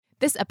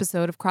This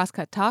episode of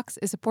Crosscut Talks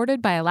is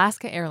supported by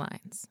Alaska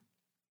Airlines.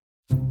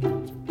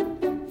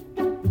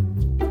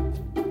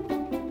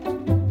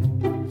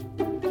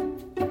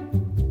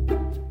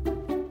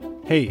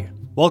 Hey,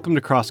 welcome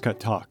to Crosscut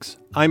Talks.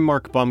 I'm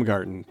Mark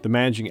Baumgarten, the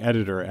managing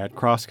editor at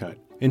Crosscut,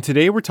 and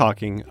today we're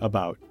talking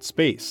about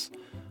space.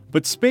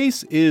 But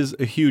space is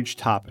a huge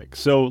topic,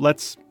 so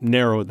let's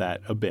narrow that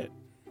a bit.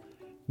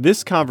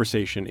 This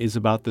conversation is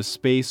about the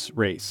space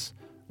race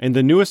and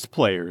the newest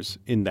players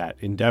in that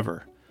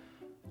endeavor.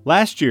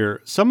 Last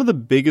year, some of the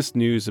biggest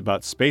news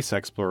about space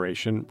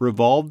exploration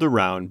revolved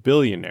around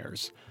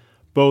billionaires.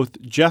 Both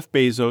Jeff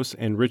Bezos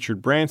and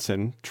Richard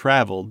Branson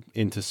traveled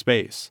into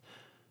space.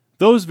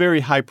 Those very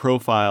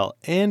high-profile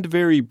and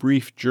very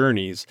brief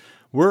journeys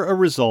were a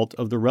result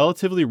of the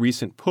relatively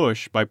recent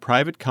push by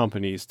private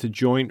companies to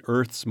join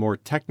Earth's more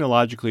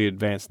technologically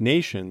advanced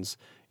nations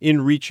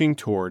in reaching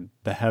toward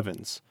the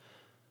heavens.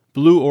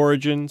 Blue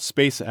Origin,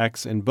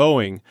 SpaceX, and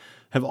Boeing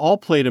have all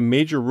played a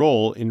major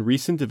role in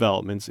recent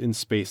developments in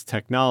space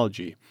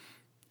technology.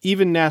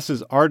 Even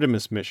NASA's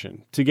Artemis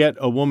mission to get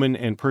a woman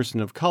and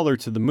person of color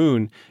to the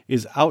moon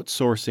is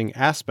outsourcing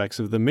aspects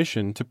of the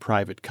mission to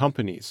private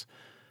companies.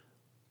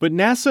 But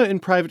NASA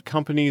and private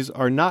companies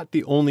are not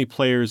the only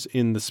players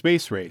in the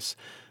space race.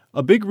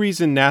 A big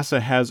reason NASA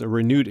has a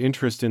renewed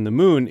interest in the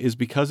moon is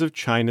because of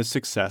China's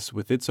success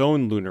with its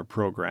own lunar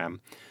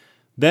program.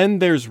 Then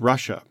there's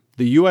Russia,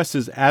 the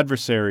U.S.'s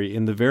adversary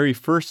in the very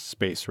first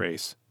space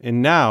race,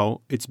 and now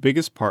its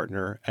biggest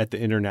partner at the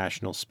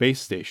International Space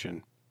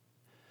Station.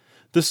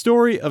 The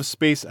story of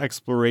space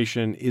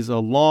exploration is a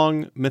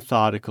long,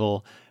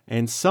 methodical,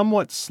 and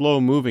somewhat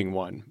slow-moving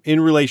one, in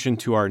relation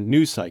to our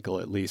news cycle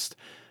at least,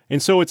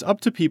 and so it's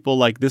up to people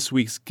like this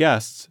week's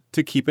guests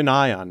to keep an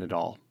eye on it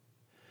all.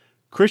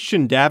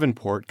 Christian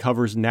Davenport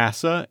covers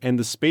NASA and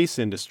the space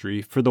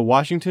industry for the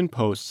Washington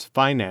Post's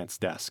finance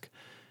desk.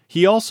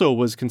 He also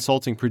was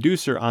consulting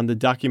producer on the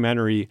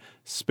documentary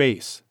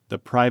Space, the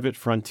Private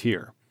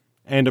Frontier,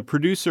 and a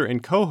producer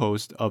and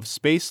co-host of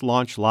Space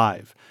Launch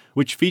Live,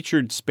 which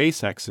featured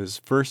SpaceX's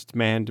first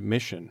manned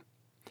mission.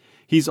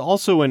 He's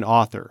also an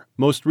author,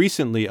 most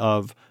recently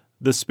of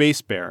The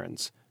Space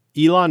Barons,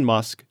 Elon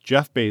Musk,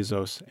 Jeff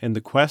Bezos, and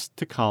the Quest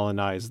to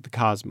Colonize the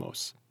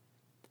Cosmos.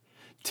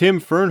 Tim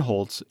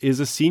Fernholz is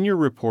a senior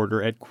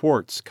reporter at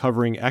Quartz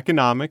covering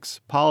economics,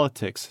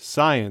 politics,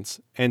 science,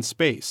 and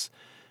space,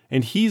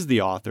 and he's the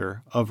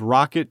author of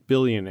Rocket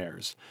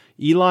Billionaires,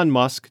 Elon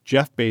Musk,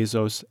 Jeff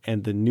Bezos,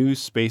 and the New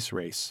Space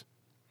Race.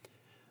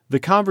 The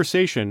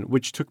conversation,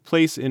 which took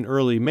place in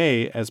early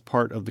May as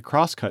part of the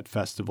Crosscut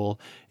Festival,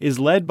 is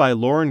led by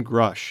Lauren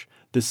Grush,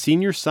 the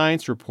senior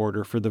science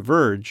reporter for The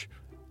Verge,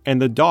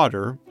 and the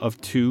daughter of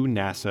two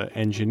NASA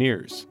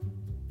engineers.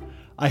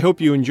 I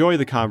hope you enjoy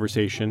the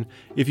conversation.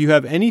 If you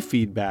have any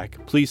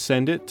feedback, please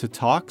send it to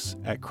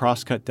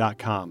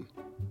talks@crosscut.com.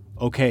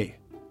 Okay,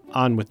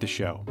 on with the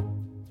show.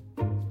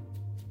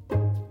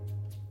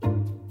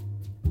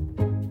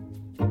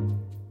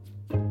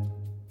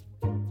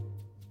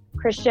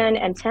 Christian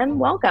and Tim,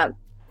 welcome.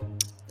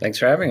 Thanks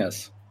for having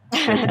us.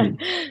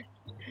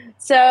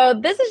 So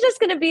this is just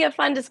going to be a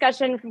fun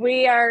discussion.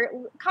 We are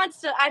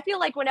I feel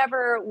like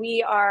whenever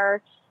we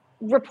are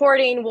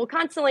reporting, we'll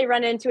constantly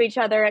run into each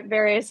other at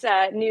various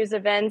news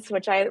events,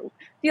 which I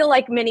feel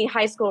like mini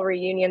high school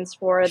reunions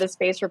for the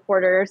space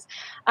reporters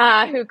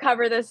who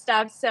cover this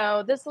stuff.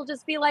 So this will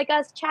just be like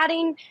us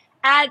chatting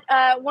at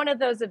one of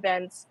those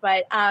events.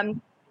 But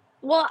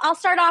well, I'll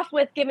start off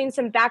with giving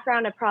some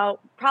background of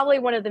probably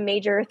one of the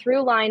major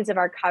through lines of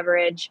our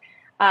coverage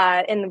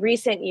in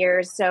recent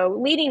years. So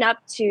leading up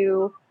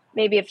to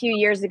maybe a few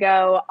years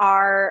ago,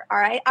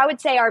 I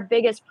would say our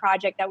biggest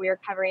project that we were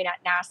covering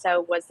at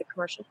NASA was the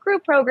Commercial Crew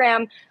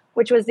Program,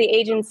 which was the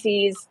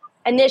agency's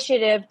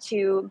initiative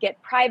to get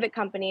private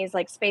companies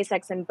like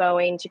SpaceX and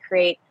Boeing to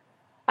create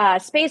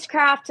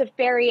spacecraft to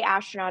ferry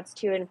astronauts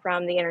to and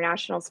from the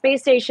International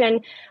Space Station.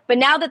 But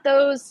now that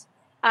those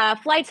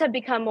flights have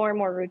become more and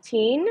more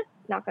routine,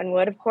 knock on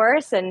wood, of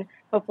course, and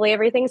hopefully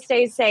everything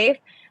stays safe.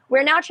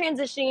 We're now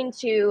transitioning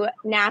to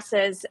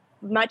NASA's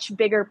much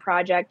bigger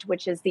project,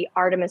 which is the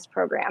Artemis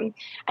program.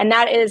 And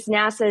that is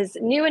NASA's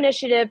new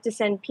initiative to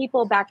send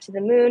people back to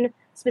the moon,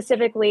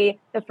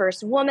 specifically the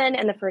first woman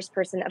and the first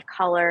person of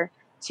color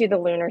to the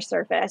lunar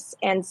surface.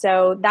 And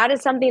so that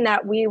is something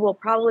that we will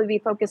probably be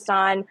focused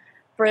on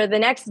for the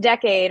next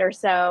decade or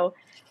so.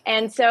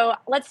 And so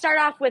let's start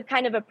off with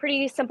kind of a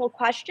pretty simple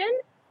question.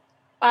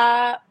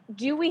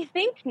 Do we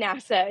think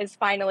NASA is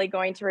finally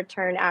going to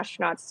return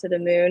astronauts to the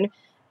moon?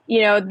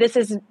 You know, this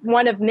is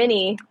one of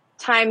many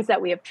times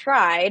that we have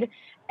tried.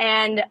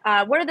 And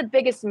what are the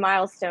biggest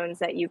milestones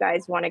that you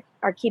guys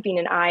are keeping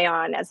an eye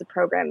on as the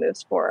program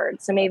moves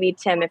forward? So maybe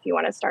Tim, if you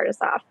want to start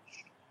us off.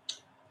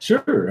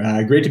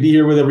 Sure. Great to be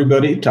here with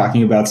everybody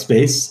talking about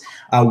space.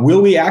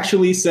 Will we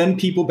actually send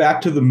people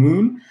back to the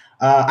moon?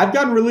 I've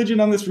gotten religion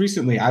on this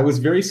recently. I was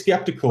very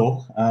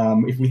skeptical.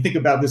 If we think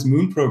about this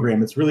moon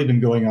program, it's really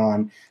been going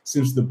on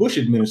since the Bush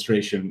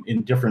administration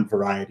in different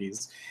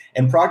varieties,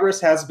 and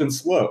progress has been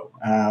slow.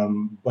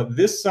 But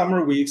this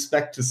summer, we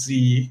expect to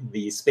see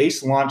the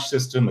Space Launch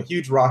System, a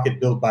huge rocket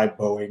built by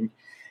Boeing,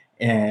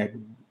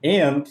 and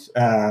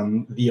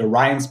the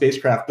Orion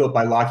spacecraft built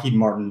by Lockheed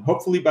Martin,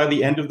 hopefully by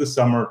the end of the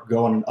summer,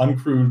 go on an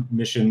uncrewed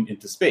mission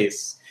into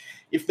space.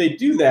 If they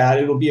do that,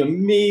 it'll be a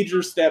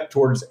major step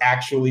towards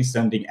actually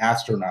sending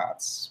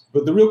astronauts.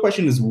 But the real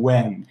question is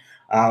when.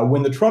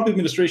 When the Trump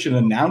administration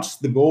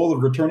announced the goal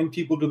of returning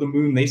people to the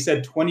moon, they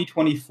said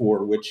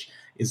 2024, which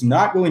is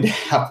not going to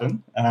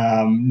happen.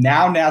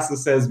 Now NASA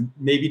says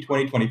maybe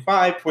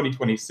 2025,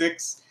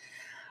 2026.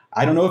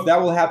 I don't know if that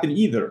will happen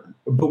either.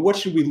 But what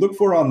should we look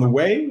for on the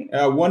way?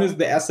 One is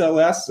the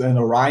SLS and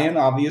Orion,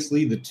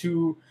 obviously, the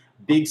two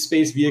big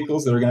space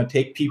vehicles that are going to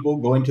take people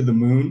going to the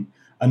moon.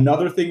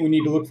 Another thing we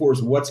need to look for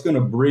is what's going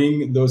to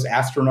bring those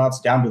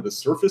astronauts down to the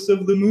surface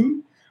of the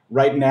moon.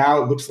 Right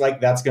now, it looks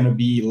like that's going to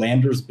be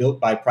landers built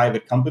by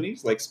private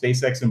companies like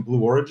SpaceX and Blue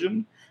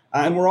Origin.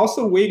 And we're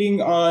also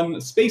waiting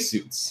on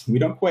spacesuits. We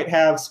don't quite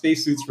have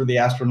spacesuits for the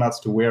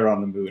astronauts to wear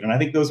on the moon. And I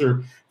think those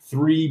are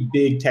three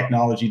big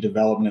technology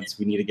developments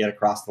we need to get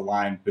across the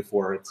line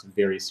before it's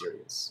very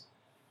serious.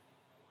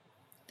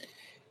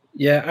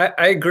 Yeah,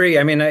 I agree.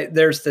 I mean,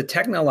 there's the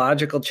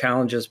technological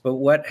challenges, but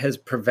what has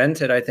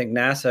prevented, I think,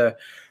 NASA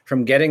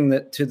from getting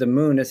to the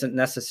moon isn't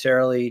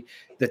necessarily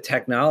the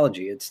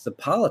technology, it's the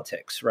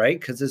politics, right?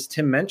 Because as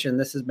Tim mentioned,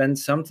 this has been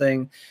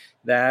something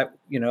that,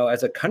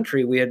 as a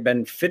country, we had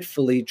been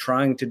fitfully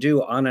trying to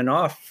do on and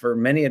off for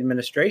many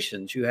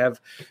administrations. You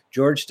have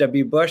George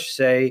W. Bush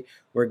say,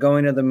 we're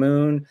going to the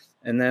moon.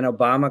 And then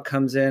Obama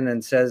comes in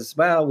and says,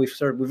 well, we've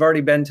already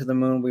been to the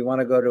moon. We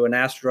want to go to an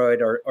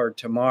asteroid or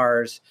to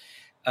Mars.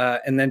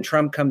 And then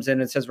Trump comes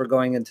in and says, we're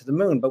going into the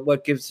moon. But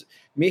what gives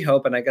me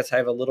hope, and I guess I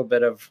have a little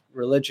bit of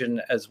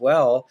religion as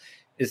well,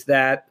 is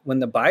that when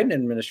the Biden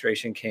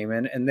administration came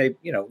in and they,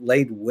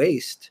 laid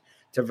waste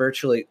to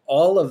virtually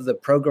all of the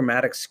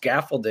programmatic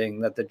scaffolding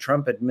that the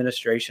Trump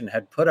administration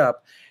had put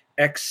up,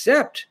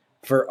 except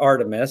for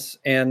Artemis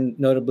and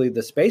notably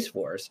the Space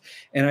Force.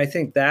 And I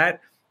think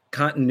that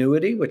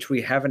continuity, which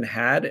we haven't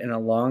had in a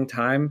long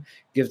time,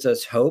 gives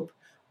us hope.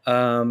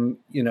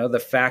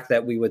 The fact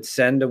that we would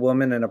send a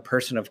woman and a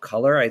person of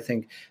color, I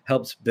think,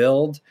 helps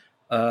build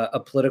a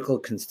political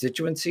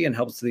constituency and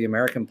helps the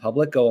American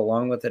public go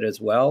along with it as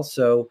well.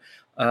 So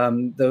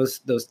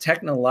those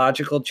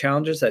technological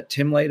challenges that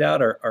Tim laid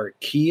out are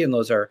key, and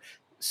those are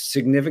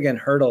significant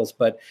hurdles.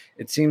 But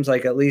it seems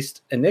like, at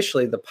least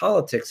initially, the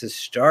politics is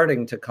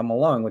starting to come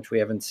along, which we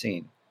haven't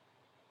seen.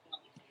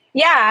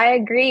 Yeah, I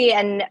agree.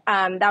 And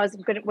that was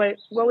good. What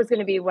was going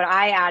to be what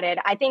I added.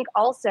 I think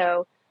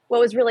also what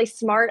was really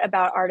smart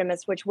about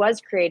Artemis, which was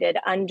created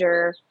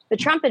under the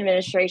Trump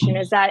administration,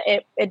 is that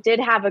it did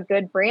have a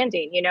good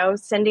branding,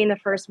 sending the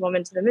first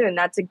woman to the moon.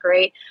 That's a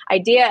great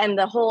idea. And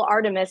the whole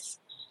Artemis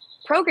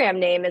program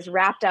name is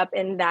wrapped up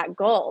in that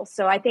goal.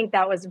 So I think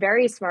that was a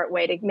very smart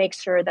way to make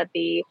sure that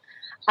the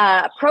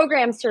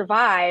program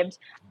survived.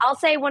 I'll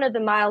say one of the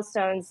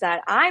milestones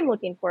that I'm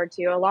looking forward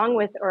to, along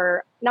with,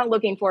 or not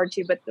looking forward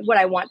to, but what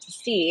I want to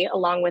see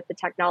along with the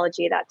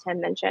technology that Tim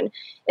mentioned,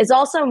 is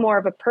also more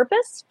of a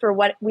purpose for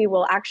what we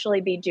will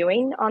actually be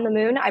doing on the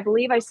moon. I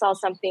believe I saw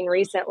something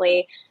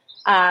recently.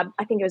 I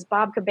think it was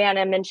Bob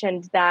Cabana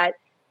mentioned that,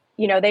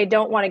 they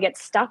don't want to get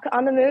stuck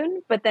on the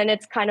moon, but then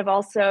it's kind of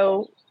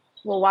also,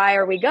 well, why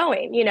are we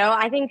going?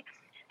 I think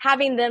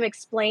having them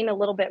explain a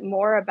little bit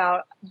more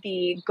about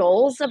the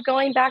goals of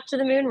going back to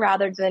the moon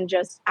rather than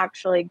just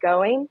actually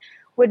going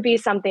would be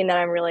something that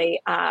I'm really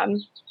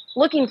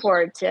looking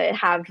forward to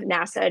have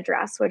NASA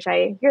address, which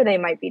I hear they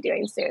might be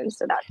doing soon.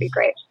 So that'd be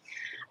great.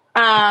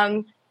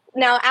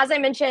 Now, as I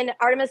mentioned,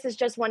 Artemis is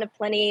just one of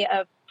plenty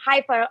of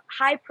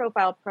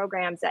high-profile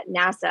programs at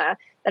NASA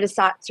that is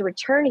sought to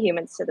return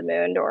humans to the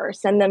moon or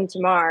send them to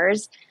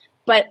Mars,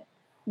 but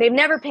they've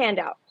never panned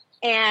out.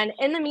 And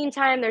in the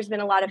meantime, there's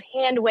been a lot of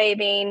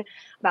hand-waving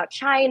about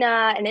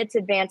China and its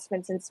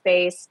advancements in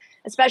space,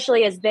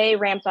 especially as they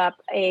ramp up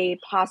a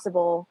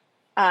possible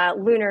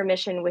lunar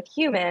mission with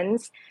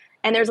humans.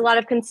 And there's a lot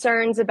of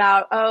concerns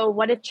about,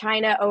 what if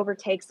China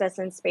overtakes us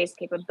in space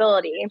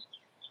capability?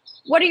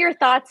 What are your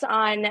thoughts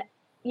on,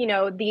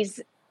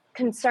 these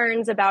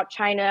concerns about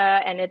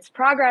China and its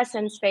progress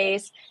in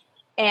space?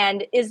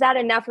 And is that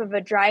enough of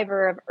a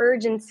driver of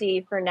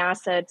urgency for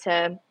NASA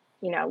to,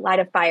 light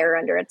a fire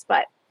under its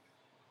butt?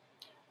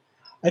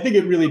 I think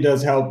it really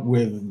does help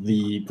with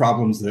the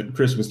problems that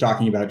Chris was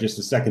talking about just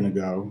a second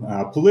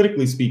ago.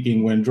 Politically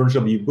speaking, when George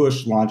W.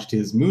 Bush launched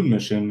his moon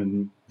mission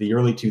in the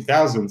early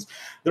 2000s,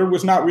 there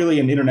was not really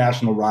an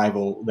international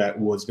rival that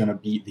was going to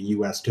beat the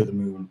U.S. to the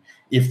moon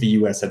if the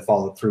U.S. had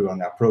followed through on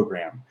that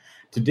program.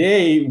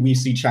 Today, we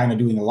see China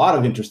doing a lot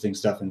of interesting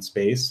stuff in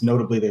space.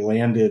 Notably, they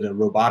landed a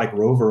robotic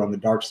rover on the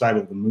dark side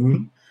of the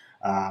moon.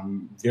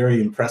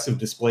 Very impressive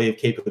display of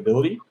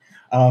capability.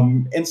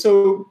 And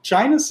so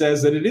China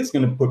says that it is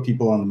going to put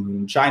people on the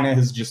moon. China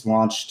has just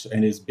launched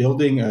and is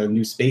building a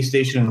new space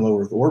station in low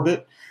Earth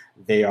orbit.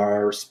 They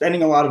are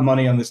spending a lot of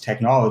money on this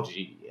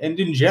technology. And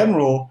in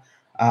general,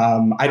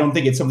 I don't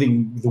think it's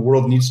something the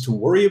world needs to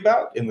worry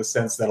about, in the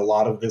sense that a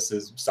lot of this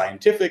is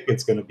scientific.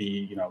 It's going to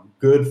be,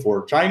 good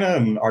for China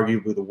and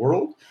arguably the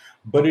world.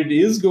 But it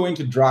is going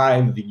to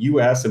drive the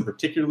U.S. and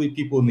particularly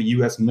people in the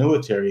U.S.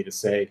 military to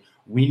say,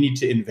 we need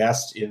to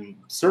invest in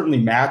certainly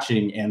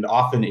matching and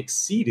often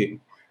exceeding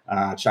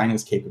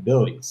China's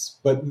capabilities.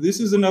 But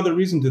this is another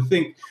reason to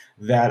think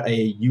that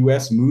a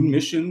U.S. moon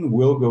mission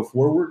will go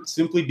forward,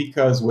 simply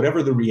because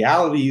whatever the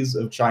realities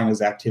of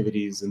China's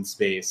activities in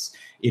space,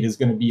 it is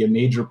going to be a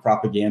major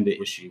propaganda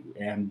issue.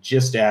 And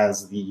just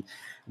as the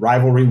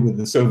rivalry with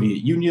the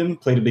Soviet Union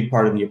played a big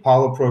part in the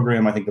Apollo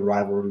program, I think the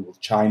rivalry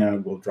with China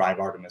will drive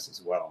Artemis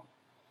as well.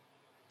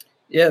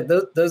 Yeah,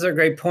 those are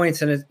great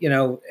points. And,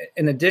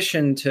 in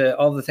addition to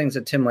all the things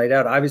that Tim laid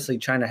out, obviously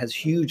China has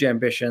huge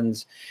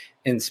ambitions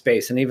in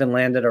space and even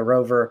landed a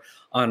rover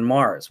on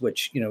Mars,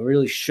 which,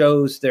 really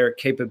shows their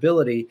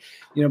capability.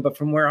 But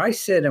from where I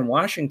sit in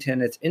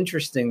Washington, it's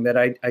interesting that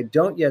I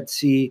don't yet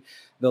see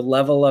the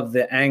level of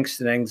the angst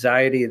and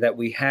anxiety that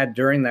we had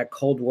during that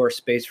Cold War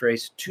space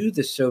race to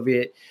the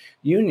Soviet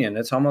Union.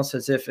 It's almost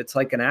as if it's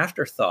like an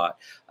afterthought.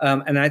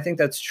 And I think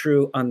that's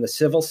true on the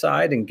civil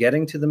side and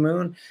getting to the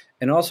moon,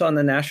 and also on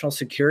the national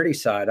security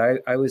side.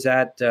 I was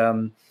at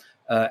an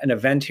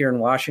event here in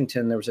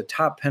Washington. There was a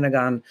top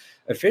Pentagon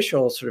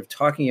official sort of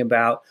talking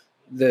about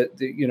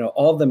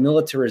all the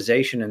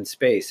militarization in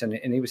space.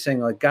 And he was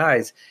saying, like,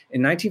 guys,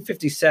 in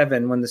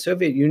 1957, when the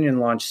Soviet Union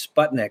launched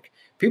Sputnik,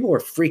 people were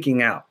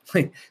freaking out.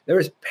 Like, there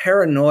was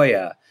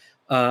paranoia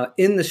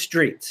in the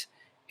streets.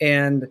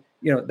 And,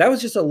 that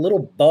was just a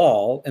little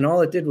ball, and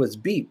all it did was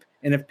beep.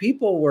 And if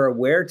people were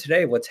aware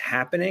today of what's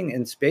happening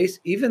in space,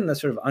 even the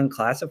sort of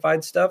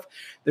unclassified stuff,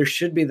 there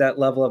should be that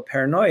level of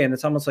paranoia. And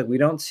it's almost like we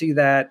don't see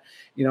that,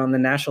 on the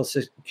national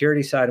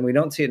security side, and we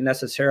don't see it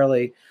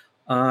necessarily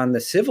on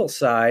the civil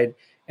side.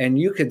 And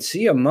you could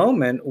see a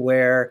moment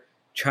where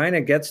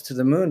China gets to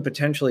the moon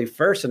potentially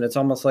first, and it's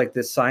almost like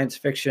this science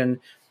fiction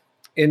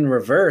in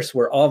reverse,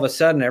 where all of a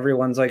sudden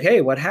everyone's like,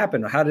 hey, what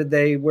happened?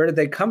 Where did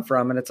they come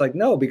from? And it's like,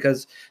 no,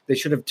 because they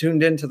should have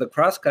tuned into the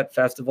Crosscut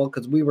Festival,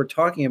 because we were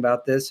talking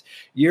about this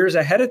years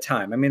ahead of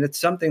time. I mean, it's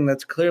something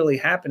that's clearly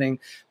happening,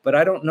 but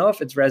I don't know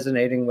if it's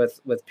resonating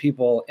with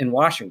people in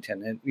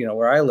Washington and,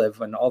 where I live,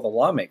 and all the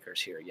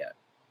lawmakers here yet.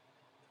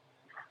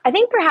 I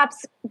think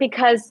perhaps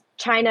because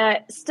China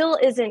still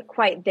isn't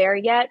quite there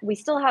yet, they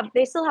still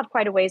have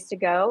quite a ways to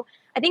go.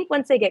 I think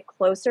once they get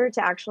closer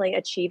to actually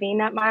achieving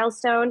that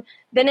milestone,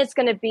 then it's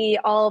going to be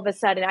all of a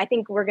sudden, I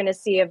think we're going to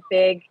see a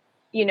big,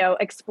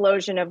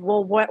 explosion of,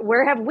 well,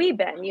 where have we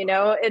been?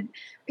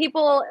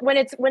 People, when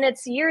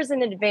it's years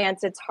in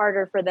advance, it's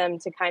harder for them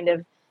to kind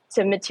of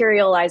to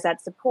materialize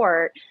that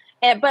support.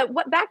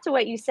 But back to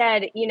what you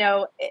said,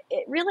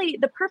 it really,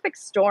 the perfect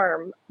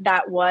storm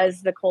that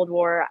was the Cold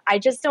War, I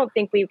just don't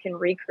think we can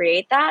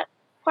recreate that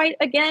quite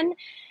again.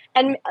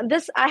 And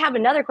I have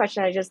another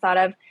question I just thought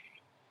of.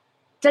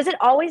 Is it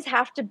always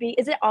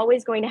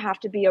going to have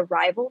to be a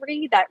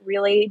rivalry that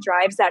really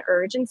drives that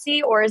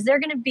urgency? Or is there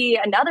going to be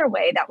another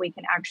way that we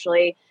can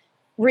actually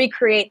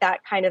recreate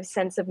that kind of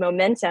sense of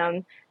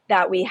momentum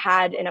that we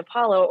had in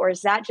Apollo? Or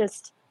is that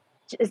just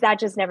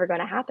never going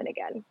to happen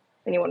again?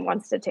 Anyone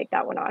wants to take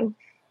that one on?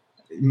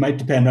 It might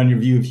depend on your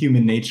view of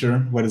human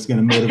nature, what is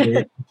going to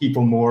motivate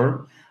people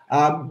more.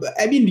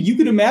 You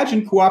could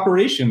imagine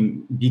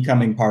cooperation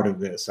becoming part of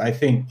this. I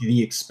think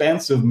the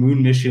expense of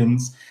moon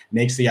missions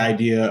makes the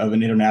idea of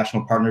an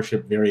international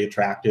partnership very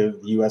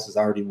attractive. The U.S. is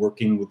already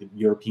working with the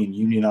European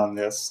Union on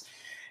this.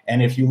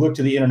 And if you look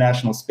to the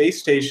International Space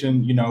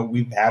Station,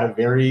 we've had a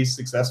very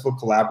successful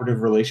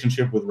collaborative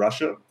relationship with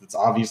Russia. It's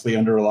obviously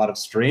under a lot of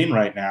strain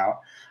right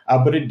now.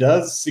 But it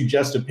does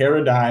suggest a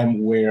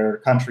paradigm where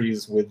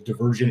countries with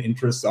divergent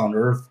interests on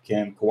Earth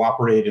can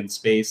cooperate in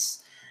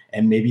space.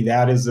 And maybe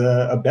that is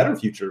a better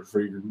future for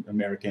your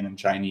American and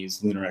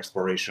Chinese lunar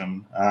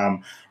exploration.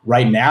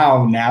 Right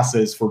now, NASA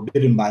is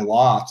forbidden by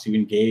law to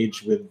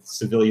engage with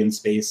civilian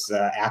space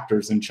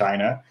actors in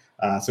China.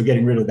 So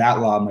getting rid of that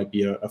law might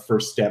be a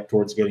first step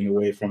towards getting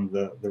away from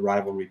the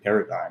rivalry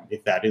paradigm,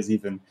 if that is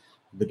even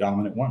the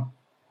dominant one.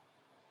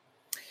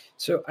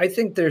 So I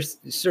think there's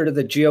sort of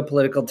the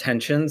geopolitical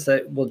tensions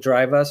that will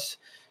drive us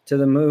to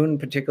the moon,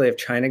 particularly if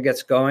China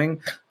gets going.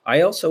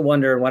 I also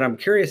wonder, what I'm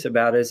curious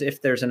about is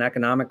if there's an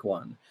economic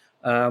one.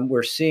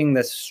 We're seeing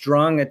this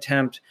strong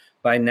attempt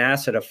by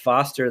NASA to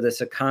foster this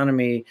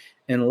economy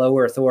in low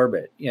Earth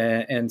orbit,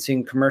 and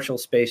seeing commercial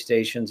space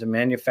stations and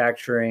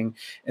manufacturing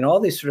and all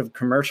these sort of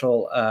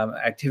commercial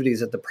activities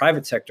that the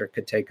private sector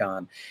could take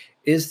on.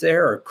 Is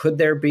there, or could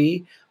there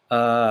be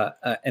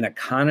an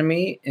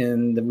economy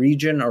in the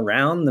region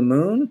around the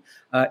moon?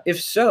 If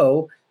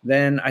so,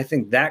 then I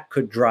think that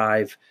could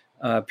drive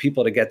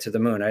people to get to the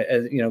moon.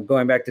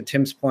 Going back to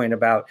Tim's point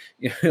about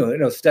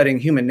studying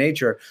human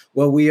nature.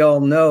 Well, we all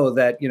know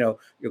that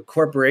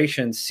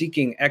corporations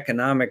seeking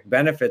economic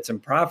benefits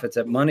and profits,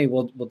 that money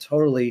will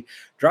totally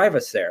drive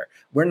us there.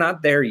 We're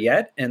not there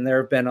yet, and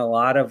there have been a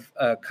lot of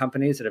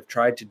companies that have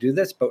tried to do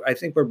this, but I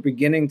think we're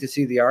beginning to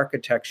see the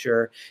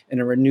architecture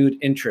and a renewed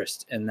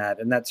interest in that,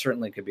 and that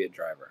certainly could be a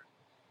driver.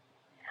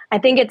 I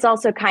think it's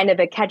also kind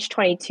of a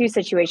catch-22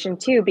 situation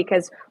too,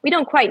 because we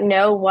don't quite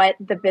know what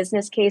the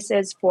business case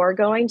is for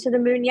going to the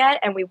moon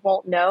yet, and we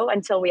won't know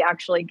until we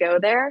actually go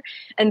there.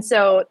 And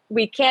so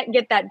we can't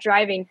get that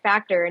driving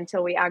factor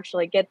until we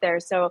actually get there.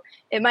 So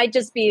it might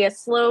just be a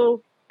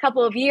slow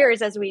couple of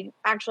years as we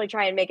actually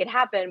try and make it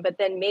happen. But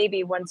then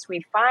maybe once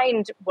we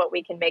find what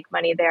we can make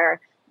money there,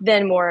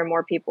 then more and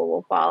more people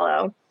will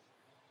follow.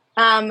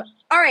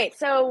 All right,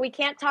 so we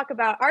can't talk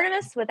about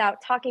Artemis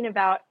without talking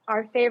about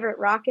our favorite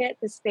rocket,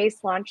 the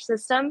Space Launch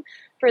System.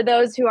 For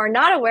those who are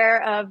not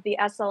aware of the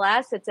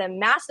SLS, it's a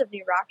massive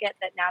new rocket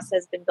that NASA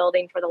has been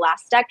building for the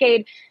last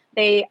decade.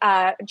 They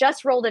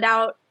just rolled it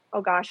out,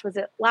 was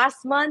it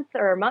last month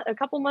or a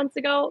couple months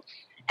ago?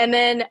 And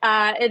then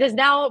it is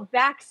now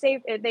back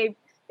safe. They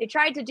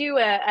tried to do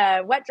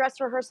a wet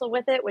dress rehearsal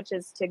with it, which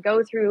is to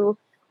go through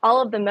all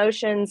of the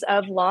motions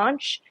of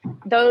launch.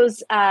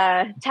 Those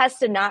tests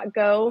did not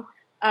go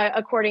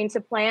according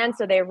to plan,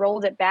 so they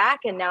rolled it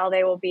back, and now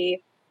they will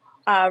be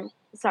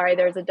sorry,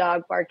 there's a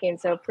dog barking,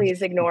 so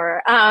please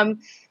ignore.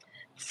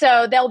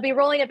 So they'll be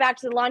rolling it back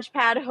to the launch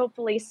pad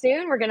hopefully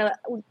soon.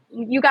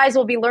 You guys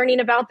will be learning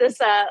about this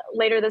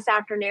later this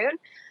afternoon.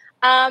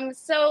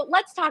 So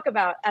let's talk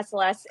about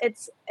SLS.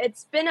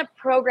 It's been a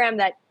program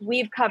that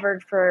we've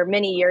covered for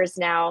many years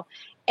now,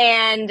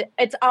 and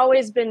it's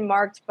always been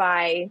marked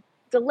by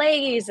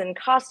delays and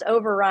cost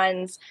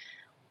overruns.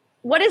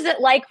 What is it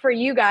like for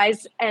you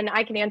guys? And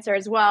I can answer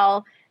as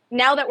well.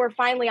 Now that we're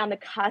finally on the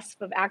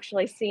cusp of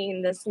actually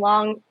seeing this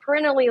long,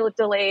 perennially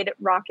delayed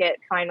rocket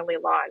finally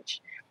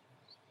launch.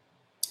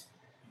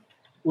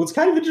 Well, it's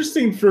kind of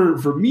interesting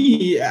for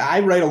me. I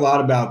write a lot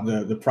about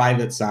the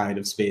private side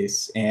of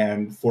space.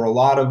 And for a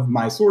lot of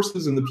my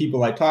sources and the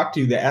people I talk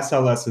to, the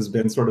SLS has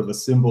been sort of a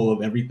symbol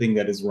of everything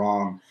that is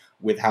wrong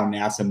with how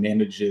NASA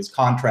manages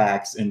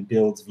contracts and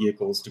builds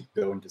vehicles to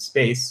go into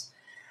space.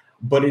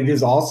 But it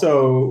is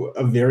also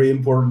a very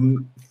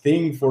important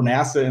thing for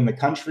NASA and the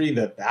country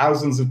that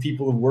thousands of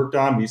people have worked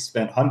on. We've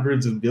spent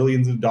hundreds of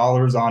billions of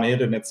dollars on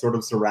it, and it's sort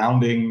of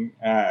surrounding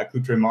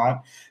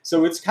accoutrement.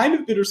 So it's kind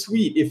of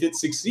bittersweet. If it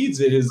succeeds,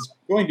 it is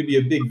going to be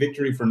a big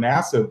victory for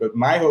NASA. But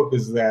my hope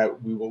is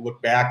that we will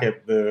look back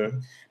at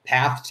the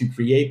path to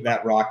create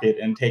that rocket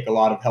and take a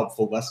lot of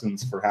helpful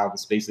lessons for how the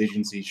space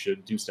agency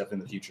should do stuff in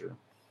the future.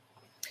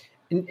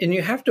 And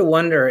you have to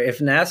wonder, if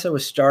NASA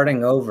was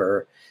starting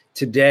over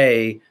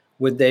today,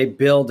 would they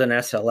build an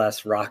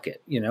SLS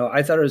rocket?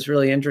 I thought it was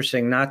really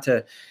interesting not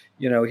to,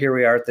 here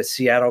we are at the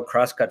Seattle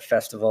Crosscut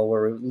Festival,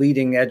 where we're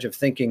leading edge of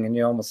thinking, and it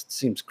almost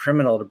seems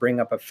criminal to bring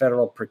up a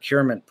federal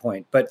procurement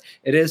point, but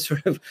it is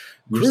sort of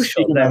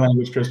crucial. That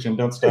language, Christian,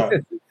 don't stop.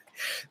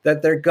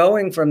 That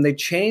they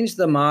changed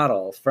the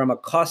model from a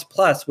cost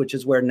plus, which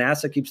is where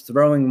NASA keeps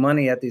throwing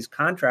money at these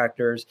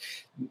contractors,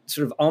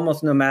 sort of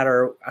almost no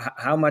matter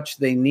how much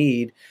they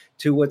need,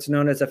 to what's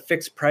known as a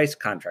fixed price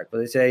contract,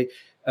 where they say,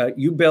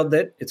 you build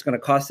it, it's going to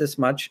cost this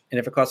much. And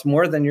if it costs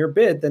more than your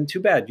bid, then too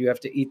bad. You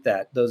have to eat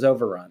those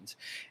overruns.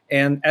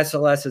 And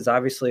SLS is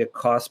obviously a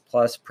cost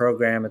plus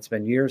program. It's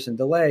been years in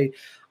delay.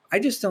 I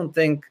just don't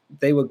think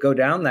they would go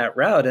down that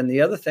route. And the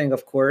other thing,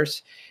 of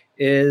course,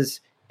 is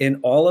in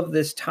all of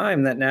this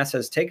time that NASA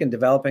has taken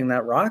developing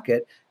that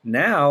rocket,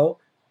 now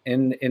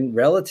in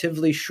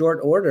relatively short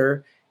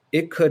order,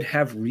 it could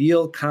have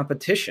real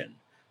competition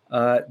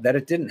that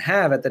it didn't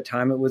have at the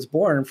time it was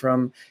born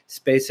from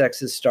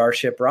SpaceX's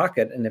Starship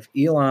rocket. And if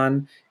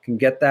Elon can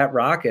get that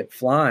rocket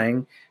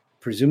flying,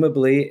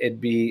 presumably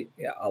it'd be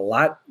a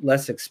lot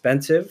less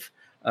expensive,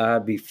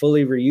 be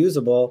fully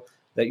reusable,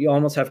 that you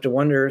almost have to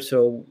wonder,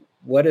 so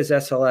what is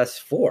SLS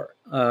for?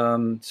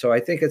 So I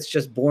think it's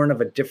just born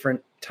of a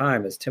different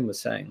time, as Tim was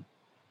saying.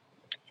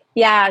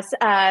 Yes,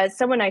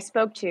 someone I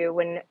spoke to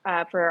when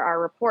for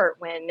our report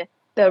when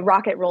the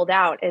rocket rolled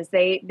out is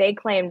they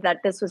claimed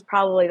that this was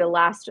probably the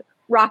last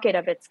rocket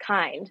of its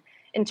kind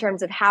in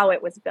terms of how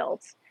it was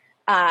built.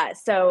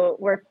 So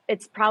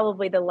it's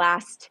probably the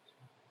last,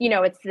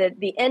 it's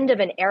the end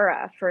of an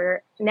era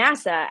for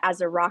NASA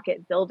as a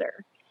rocket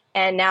builder.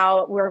 And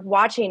now we're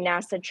watching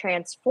NASA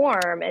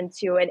transform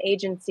into an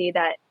agency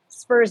that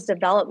spurs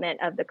development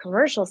of the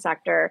commercial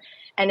sector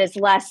and is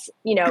less,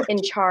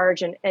 in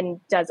charge and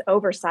does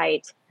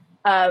oversight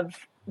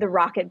of the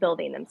rocket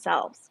building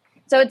themselves.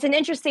 So it's an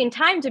interesting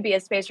time to be a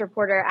space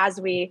reporter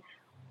as we,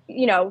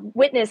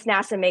 witness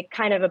NASA make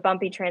kind of a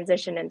bumpy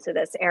transition into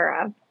this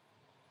era.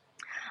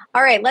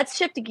 All right, let's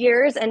shift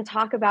gears and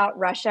talk about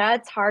Russia.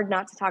 It's hard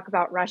not to talk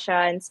about Russia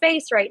and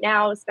space right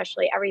now,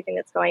 especially everything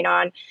that's going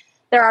on.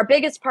 They're our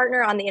biggest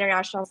partner on the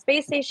International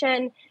Space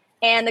Station.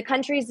 And the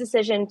country's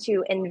decision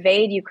to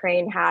invade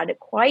Ukraine had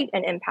quite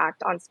an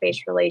impact on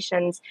space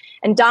relations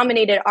and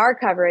dominated our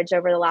coverage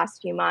over the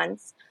last few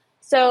months.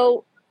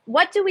 So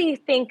what do we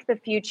think the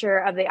future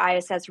of the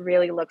ISS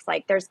really looks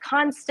like? There's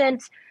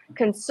constant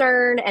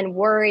concern and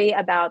worry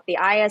about the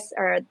ISS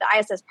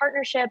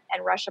partnership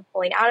and Russia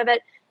pulling out of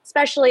it,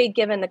 especially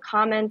given the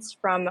comments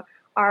from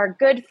our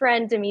good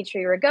friend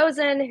Dmitry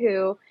Rogozin,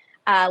 who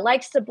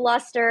likes to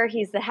bluster.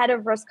 He's the head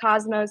of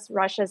Roscosmos,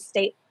 Russia's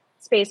state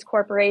space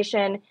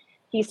corporation.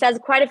 He says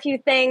quite a few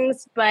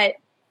things, but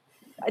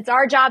it's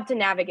our job to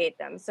navigate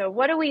them. So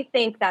what do we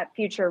think that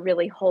future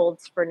really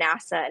holds for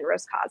NASA and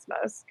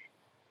Roscosmos?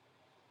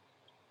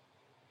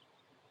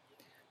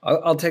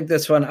 I'll take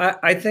this one.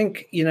 I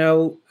think,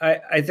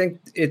 I think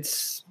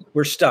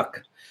we're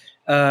stuck.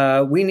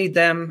 We need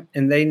them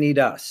and they need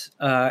us.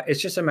 It's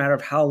just a matter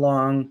of how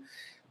long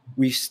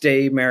we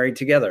stay married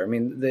together. I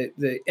mean,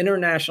 the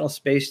International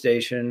Space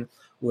Station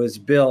was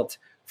built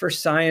for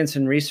science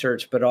and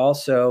research, but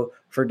also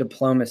for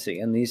diplomacy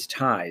and these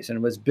ties. And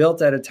it was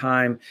built at a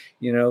time,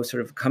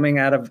 sort of coming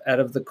out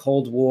of the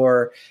Cold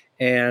War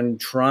and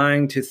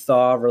trying to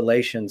thaw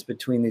relations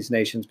between these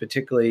nations,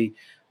 particularly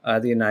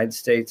the United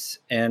States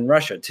and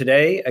Russia.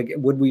 Today,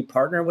 would we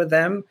partner with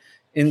them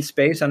in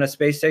space on a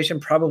space station?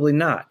 Probably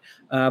not.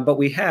 But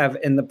we have.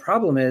 And the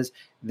problem is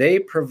they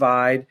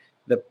provide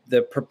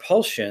the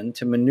propulsion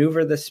to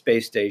maneuver the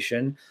space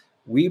station.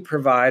 We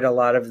provide a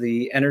lot of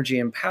the energy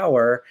and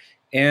power.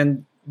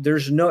 And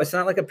it's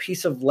not like a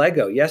piece of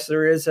Lego. Yes,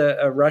 there is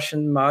a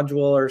Russian module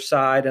or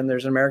side and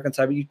there's an American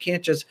side, but you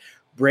can't just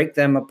break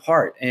them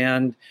apart.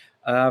 And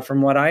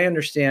from what I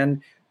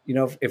understand,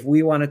 if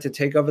we wanted to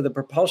take over the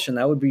propulsion,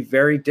 that would be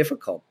very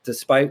difficult,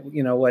 despite,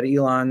 what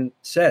Elon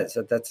says,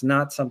 that's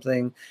not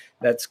something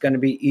that's going to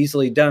be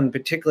easily done,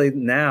 particularly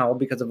now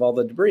because of all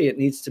the debris. It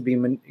needs to be,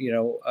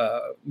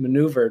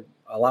 maneuvered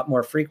a lot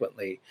more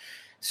frequently.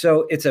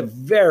 So it's a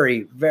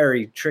very,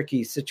 very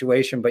tricky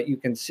situation, but you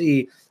can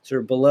see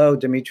sort of below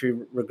Dmitry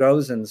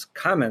Rogozin's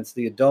comments,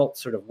 the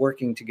adults sort of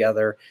working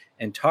together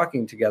and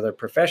talking together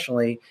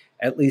professionally,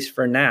 at least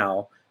for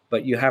now.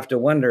 But you have to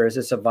wonder, is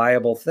this a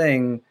viable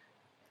thing,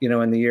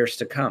 in the years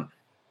to come?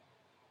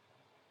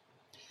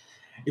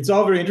 It's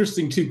all very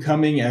interesting too,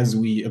 coming as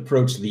we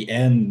approach the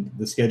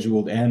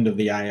scheduled end of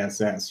the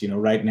ISS.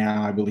 Right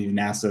now, I believe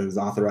NASA is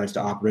authorized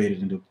to operate it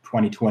until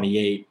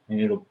 2028,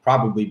 and it'll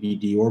probably be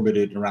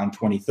deorbited around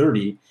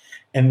 2030.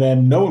 And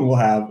then no one will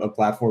have a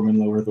platform in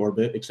low Earth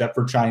orbit except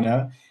for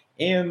China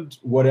and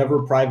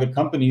whatever private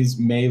companies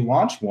may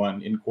launch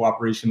one in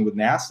cooperation with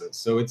NASA.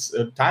 So it's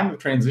a time of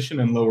transition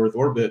in low Earth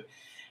orbit.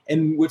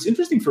 And what's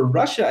interesting for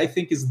Russia, I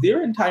think, is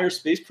their entire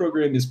space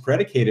program is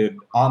predicated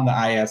on the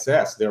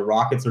ISS. Their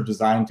rockets are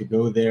designed to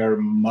go there.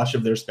 Much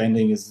of their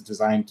spending is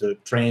designed to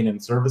train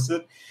and service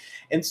it.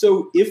 And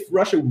so if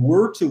Russia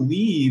were to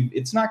leave,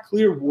 it's not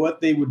clear what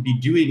they would be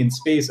doing in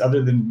space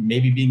other than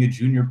maybe being a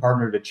junior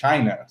partner to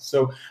China.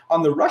 So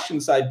on the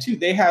Russian side, too,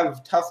 they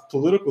have tough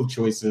political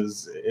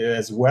choices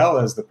as well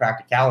as the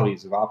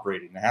practicalities of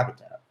operating the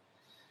habitat.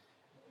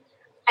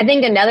 I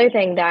think another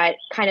thing that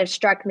kind of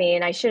struck me,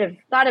 and I should have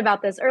thought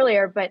about this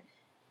earlier, but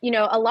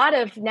a lot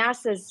of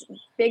NASA's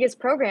biggest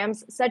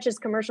programs, such as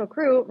Commercial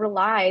Crew,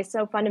 rely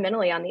so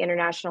fundamentally on the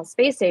International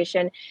Space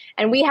Station.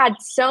 And we had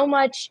so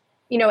much,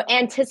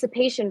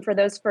 anticipation for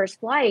those first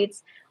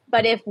flights.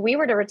 But if we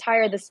were to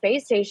retire the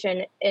space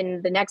station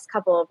in the next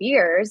couple of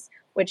years,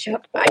 which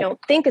I don't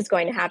think is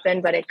going to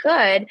happen, but it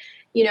could,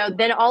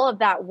 then all of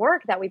that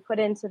work that we put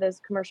into those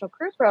Commercial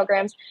Crew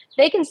programs,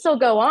 they can still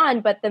go on,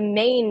 but the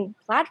main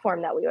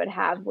platform that we would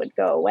have would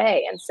go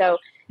away. And so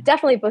it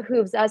definitely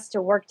behooves us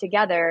to work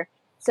together.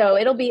 So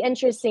it'll be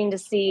interesting to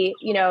see,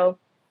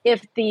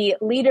 if the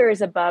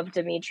leaders above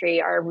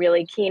Dmitry are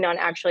really keen on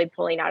actually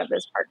pulling out of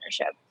this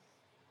partnership.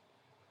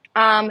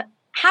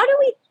 How do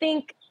we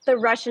think the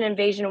Russian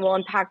invasion will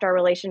impact our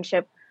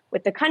relationship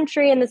with the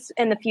country in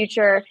the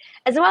future,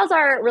 as well as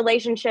our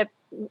relationship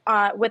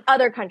with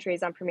other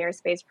countries on premier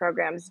space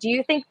programs? Do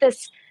you think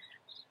this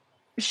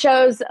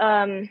shows,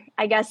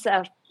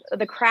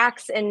 the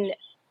cracks in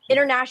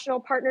international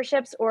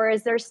partnerships, or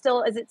is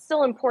it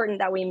still important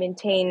that we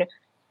maintain,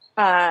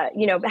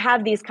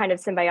 have these kind of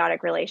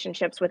symbiotic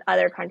relationships with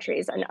other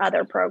countries and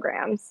other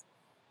programs?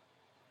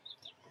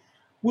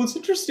 Well, it's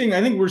interesting.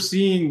 I think we're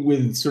seeing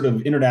with sort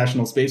of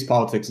international space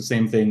politics the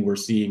same thing we're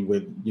seeing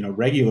with,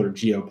 regular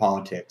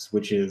geopolitics,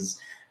 which is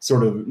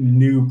sort of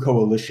new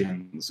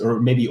coalitions or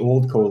maybe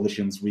old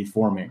coalitions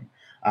reforming.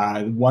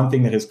 One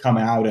thing that has come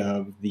out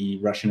of the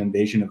Russian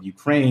invasion of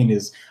Ukraine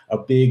is a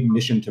big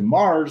mission to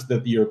Mars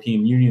that the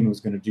European Union was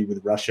going to do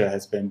with Russia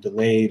has been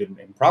delayed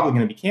and probably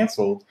going to be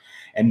canceled.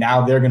 And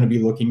now they're going to be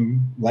looking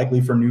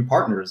likely for new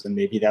partners. And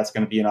maybe that's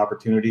going to be an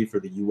opportunity for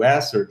the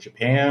US or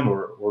Japan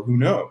or who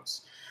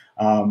knows.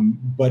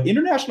 But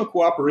international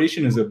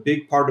cooperation is a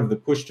big part of the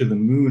push to the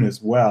moon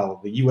as well.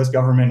 The US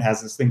government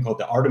has this thing called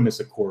the Artemis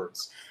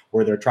Accords,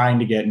 where they're trying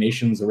to get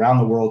nations around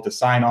the world to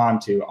sign on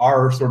to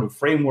our sort of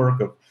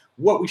framework of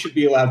what we should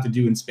be allowed to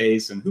do in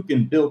space and who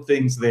can build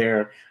things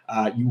there.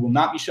 You will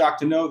not be shocked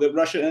to know that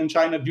Russia and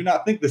China do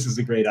not think this is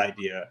a great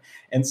idea.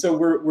 And so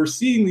we're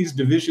seeing these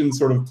divisions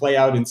sort of play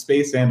out in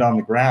space and on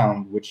the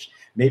ground, which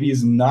maybe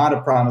is not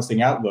a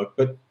promising outlook.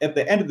 But at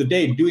the end of the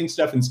day, doing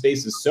stuff in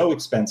space is so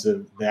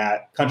expensive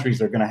that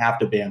countries are going to have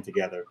to band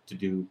together to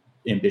do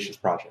ambitious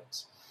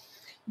projects.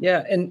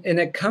 Yeah, and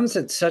it comes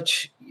at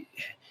such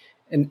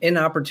an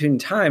inopportune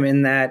time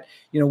in that,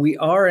 we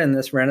are in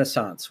this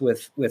renaissance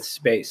with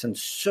space, and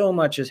so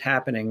much is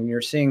happening. And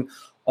you're seeing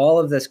all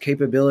of this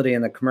capability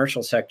in the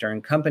commercial sector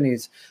and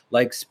companies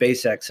like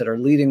SpaceX that are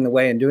leading the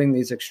way and doing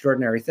these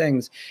extraordinary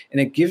things.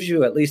 And it gives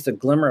you at least a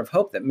glimmer of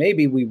hope that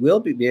maybe we will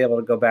be able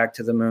to go back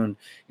to the moon.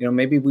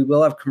 Maybe we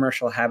will have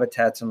commercial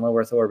habitats in low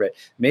Earth orbit.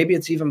 Maybe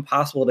it's even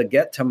possible to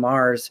get to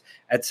Mars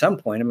at some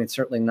point. I mean,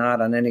 certainly not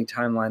on any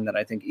timeline that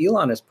I think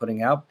Elon is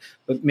putting out,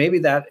 but maybe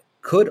that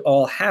could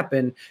all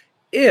happen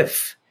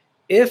if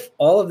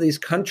all of these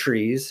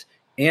countries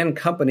and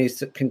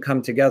companies can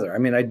come together. I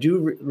mean, I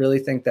do really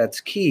think that's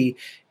key.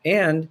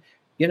 And,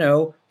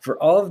 for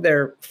all of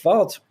their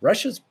faults,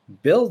 Russia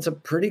builds a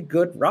pretty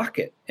good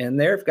rocket, and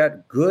they've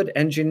got good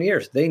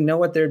engineers. They know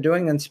what they're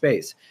doing in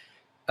space.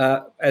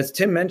 As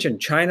Tim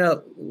mentioned,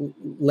 China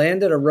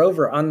landed a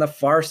rover on the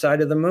far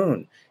side of the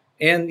moon.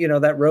 And,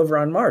 that rover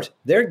on Mars,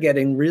 they're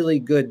getting really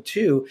good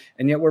too.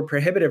 And yet we're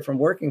prohibited from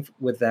working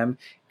with them.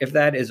 If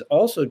that is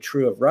also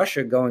true of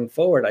Russia going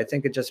forward, I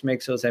think it just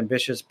makes those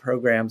ambitious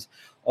programs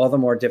all the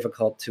more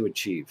difficult to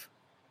achieve.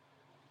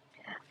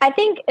 I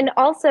think, and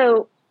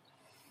also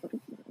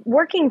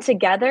working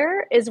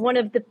together is one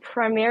of the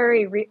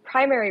primary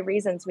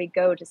reasons we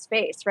go to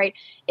space, right?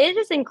 It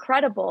is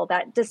incredible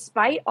that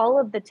despite all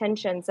of the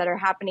tensions that are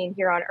happening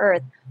here on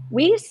Earth,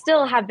 we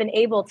still have been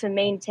able to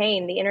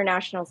maintain the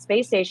International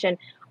Space Station.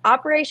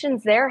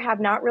 Operations there have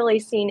not really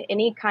seen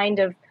any kind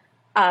of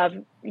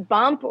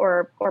bump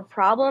or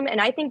problem. And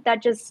I think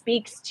that just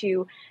speaks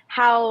to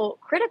how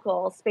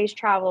critical space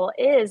travel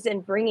is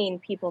in bringing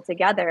people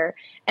together.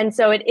 And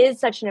so it is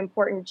such an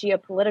important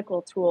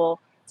geopolitical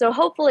tool. So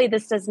hopefully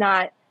this does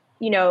not,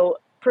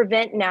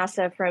 prevent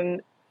NASA from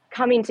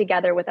coming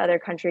together with other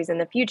countries in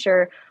the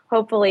future.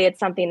 Hopefully it's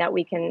something that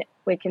we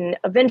can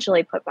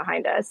eventually put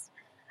behind us.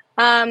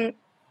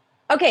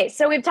 Okay,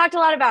 so we've talked a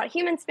lot about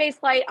human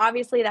spaceflight.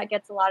 Obviously that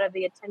gets a lot of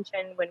the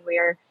attention when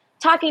we're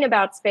talking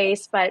about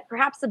space, but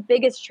perhaps the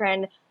biggest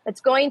trend that's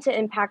going to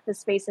impact the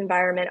space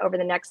environment over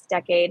the next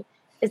decade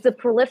is the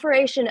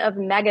proliferation of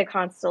mega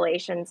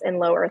constellations in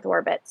low Earth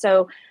orbit.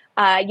 So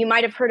you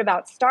might have heard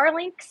about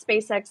Starlink,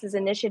 SpaceX's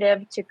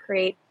initiative to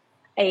create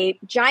a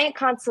giant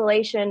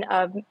constellation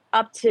of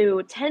up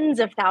to tens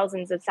of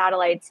thousands of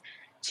satellites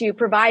to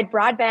provide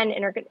broadband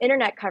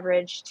internet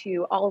coverage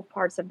to all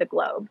parts of the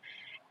globe.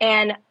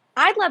 And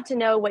I'd love to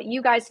know what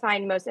you guys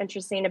find most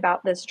interesting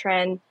about this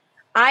trend.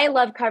 I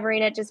love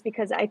covering it just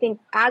because I think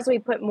as we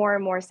put more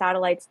and more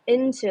satellites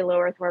into low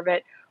Earth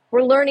orbit,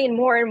 we're learning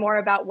more and more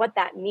about what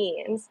that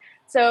means.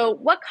 So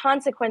what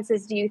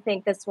consequences do you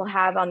think this will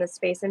have on the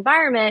space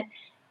environment?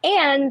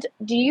 And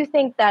do you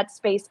think that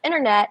space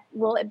internet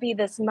will it be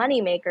this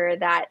moneymaker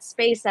that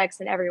SpaceX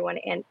and everyone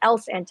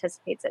else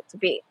anticipates it to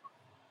be?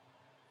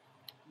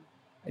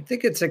 I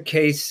think it's a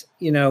case,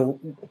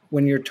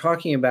 when you're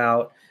talking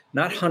about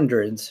not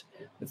hundreds,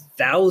 but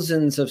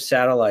thousands of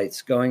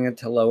satellites going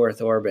into low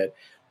Earth orbit,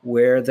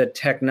 where the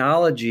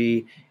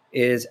technology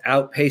is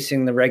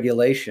outpacing the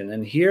regulation.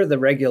 And here the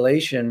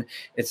regulation,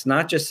 it's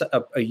not just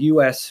a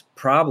US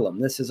problem.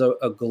 This is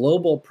a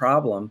global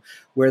problem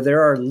where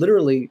there are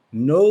literally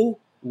no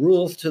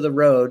rules to the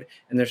road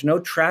and there's no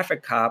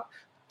traffic cop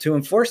to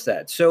enforce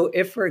that. So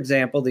if, for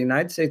example, the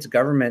United States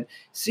government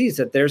sees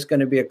that there's going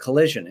to be a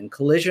collision, and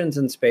collisions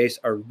in space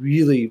are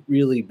really,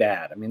 really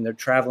bad. I mean, they're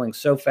traveling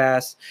so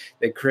fast.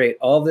 They create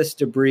all this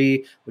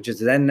debris, which is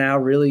then now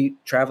really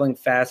traveling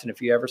fast. And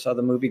if you ever saw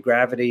the movie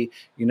Gravity,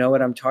 you know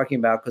what I'm talking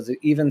about, because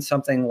even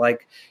something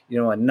like,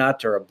 a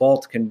nut or a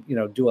bolt can,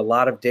 do a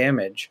lot of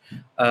damage.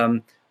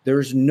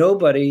 There's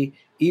nobody,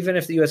 even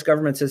if the US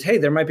government says, hey,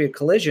 there might be a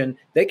collision,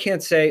 they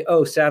can't say,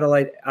 oh,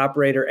 satellite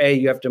operator A,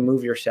 you have to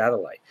move your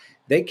satellite.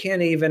 They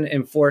can't even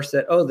enforce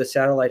that, oh, the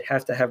satellite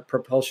has to have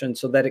propulsion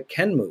so that it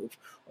can move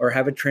or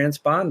have a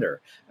transponder.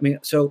 I mean,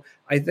 so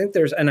I think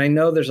and I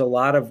know there's a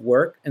lot of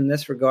work in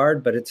this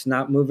regard, but it's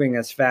not moving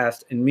as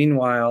fast. And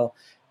meanwhile,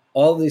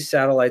 all these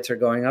satellites are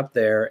going up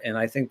there. And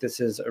I think this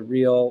is a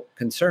real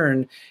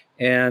concern.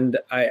 And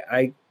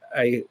I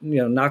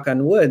knock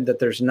on wood that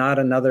there's not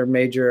another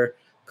major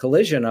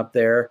collision up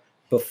there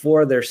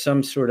before there's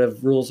some sort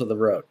of rules of the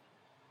road.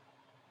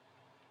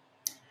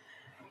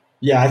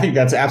 Yeah, I think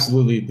that's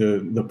absolutely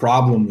the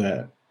problem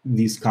that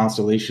these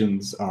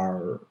constellations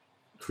are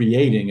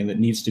creating and that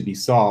needs to be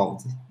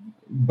solved.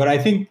 But I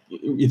think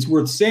it's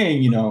worth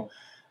saying,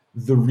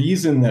 the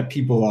reason that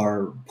people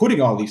are putting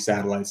all these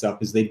satellites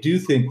up is they do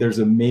think there's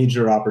a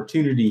major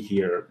opportunity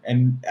here.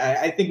 And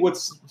I think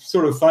what's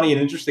sort of funny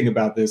and interesting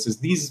about this is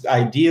these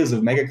ideas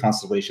of mega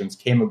constellations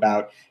came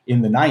about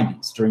in the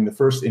 90s during the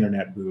first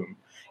internet boom.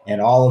 And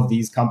all of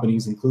these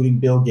companies, including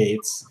Bill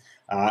Gates,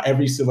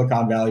 Every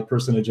Silicon Valley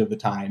personage of the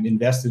time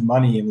invested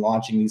money in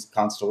launching these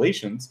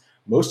constellations.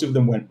 Most of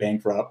them went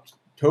bankrupt,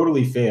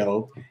 totally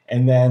failed.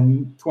 And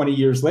then 20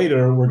 years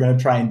later, we're going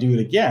to try and do it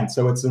again.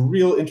 So it's a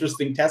real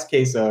interesting test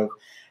case of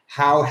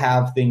how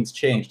have things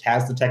changed?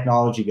 Has the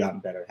technology gotten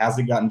better? Has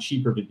it gotten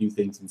cheaper to do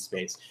things in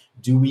space?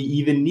 Do we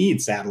even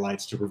need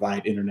satellites to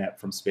provide internet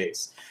from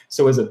space?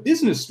 So as a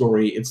business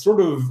story, it's sort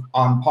of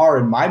on par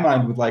in my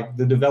mind with like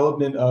the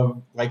development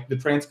of like the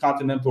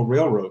Transcontinental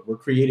Railroad. We're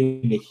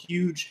creating a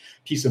huge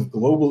piece of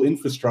global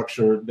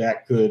infrastructure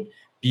that could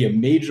be a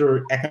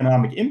major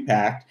economic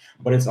impact,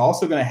 but it's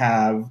also going to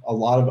have a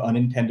lot of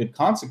unintended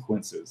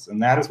consequences.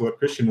 And that is what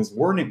Christian is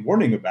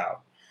warning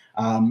about.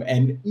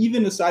 And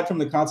even aside from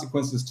the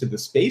consequences to the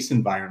space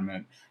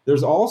environment,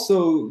 there's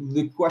also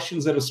the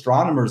questions that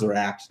astronomers are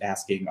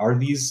asking. Are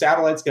these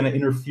satellites going to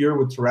interfere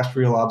with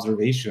terrestrial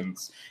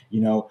observations?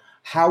 You know,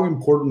 how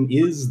important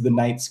is the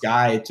night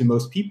sky to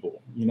most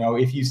people? You know,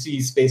 if you see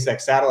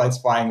SpaceX satellites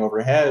flying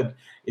overhead,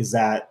 is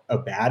that a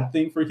bad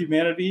thing for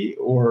humanity,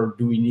 or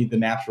do we need the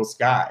natural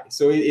sky?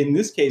 So in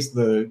this case,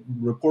 the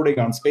reporting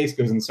on space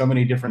goes in so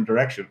many different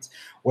directions.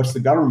 What's the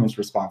government's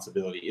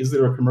responsibility? Is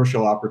there a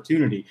commercial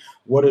opportunity?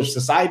 What are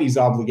society's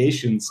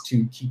obligations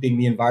to keeping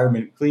the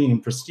environment clean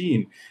and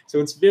pristine? So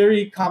it's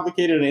very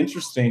complicated and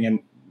interesting. And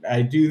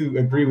I do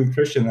agree with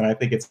Christian that I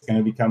think it's going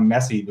to become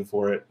messy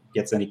before it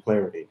gets any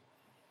clarity.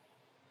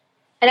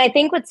 And I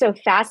think what's so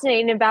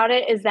fascinating about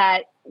it is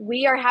that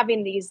we are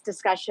having these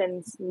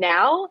discussions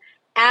now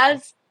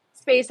as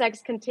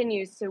SpaceX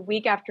continues to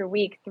week after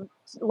week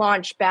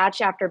launch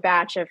batch after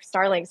batch of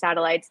Starlink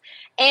satellites.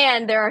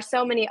 And there are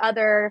so many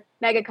other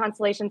mega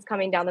constellations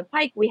coming down the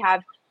pike. We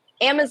have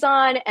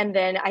Amazon, and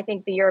then I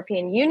think the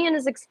European Union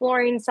is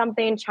exploring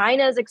something.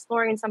 China is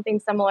exploring something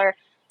similar.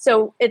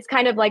 So it's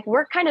kind of like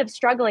we're kind of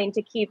struggling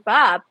to keep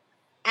up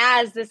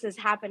as this is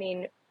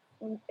happening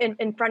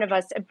in front of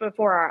us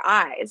before our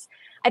eyes.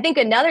 I think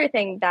another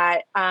thing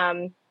that,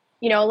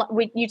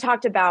 you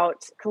talked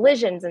about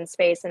collisions in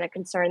space and a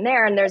concern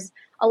there. And there's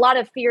a lot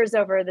of fears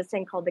over this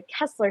thing called the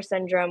Kessler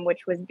syndrome,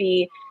 which would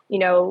be,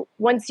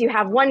 once you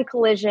have one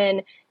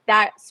collision,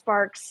 that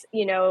sparks,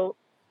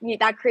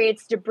 that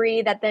creates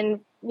debris that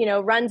then,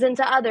 runs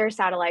into other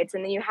satellites.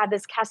 And then you have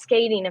this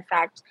cascading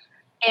effect.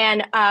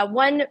 And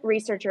one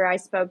researcher I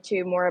spoke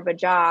to, Morab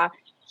Ajah,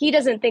 he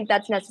doesn't think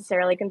that's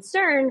necessarily a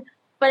concern,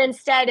 but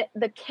instead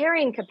the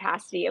carrying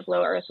capacity of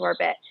low Earth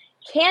orbit.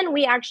 Can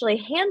we actually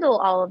handle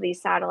all of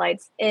these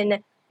satellites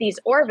in these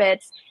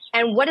orbits?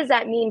 And what does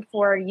that mean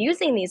for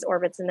using these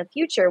orbits in the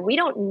future? We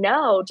don't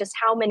know just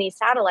how many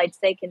satellites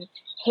they can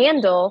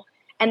handle.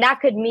 And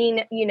that could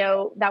mean,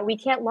 that we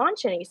can't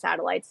launch any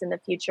satellites in the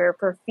future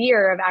for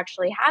fear of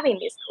actually having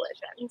these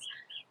collisions.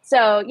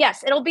 So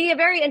yes, it'll be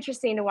very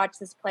interesting to watch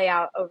this play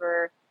out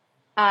over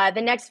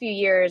the next few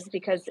years,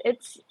 because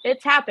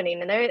it's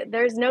happening and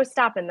there's no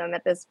stopping them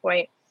at this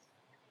point.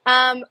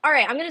 All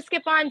right, I'm going to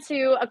skip on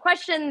to a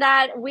question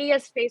that we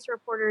as space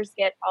reporters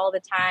get all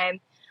the time.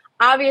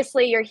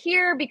 Obviously, you're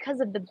here because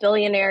of the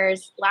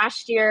billionaires.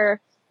 Last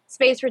year,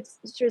 space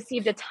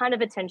received a ton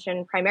of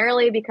attention,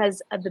 primarily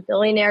because of the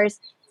billionaires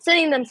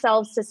sending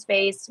themselves to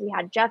space. We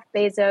had Jeff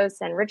Bezos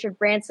and Richard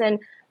Branson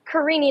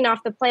careening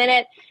off the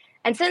planet.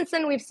 And since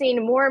then, we've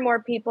seen more and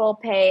more people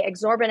pay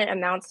exorbitant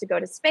amounts to go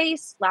to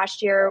space.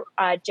 Last year,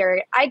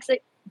 Jared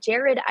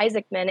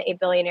Isaacman, a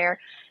billionaire,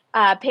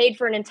 paid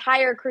for an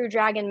entire Crew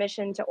Dragon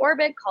mission to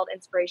orbit called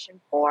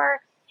Inspiration 4.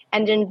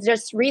 And then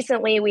just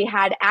recently, we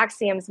had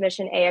Axiom's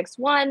mission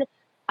AX-1,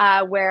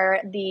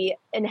 where the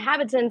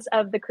inhabitants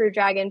of the Crew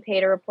Dragon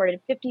paid a reported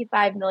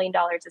 $55 million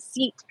a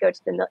seat to go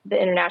to the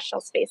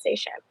International Space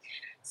Station.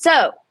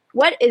 So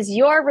what is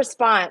your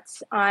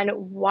response on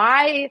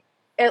why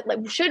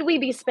should we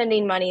be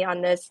spending money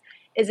on this?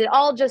 Is it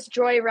all just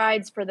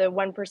joyrides for the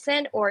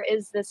 1%, or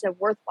is this a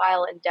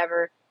worthwhile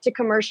endeavor to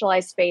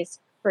commercialize space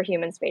for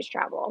human space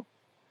travel?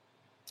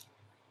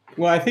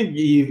 Well, I think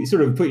you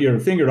sort of put your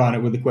finger on it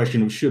with the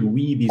question of should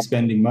we be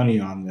spending money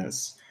on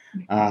this?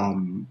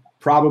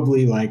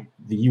 Probably like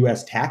the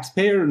U.S.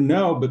 taxpayer?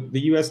 No, but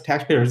the U.S.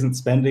 taxpayer isn't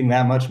spending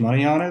that much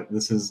money on it.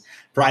 This is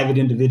private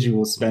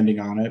individuals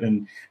spending on it.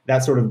 And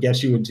that sort of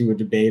gets you into a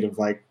debate of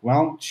like,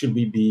 well, should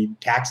we be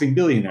taxing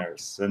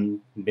billionaires? And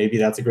maybe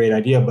that's a great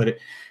idea, but it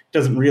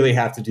doesn't really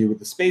have to do with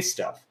the space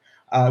stuff.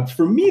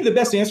 For me, the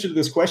best answer to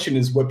this question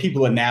is what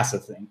people at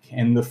NASA think.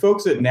 And the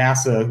folks at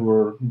NASA who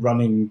are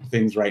running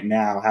things right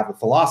now have a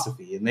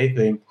philosophy, and they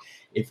think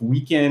if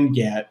we can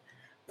get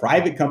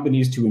private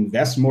companies to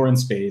invest more in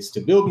space, to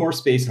build more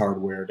space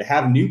hardware, to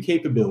have new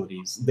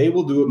capabilities, they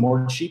will do it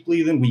more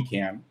cheaply than we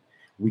can.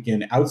 We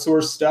can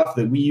outsource stuff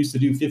that we used to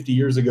do 50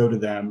 years ago to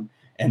them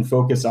and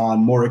focus on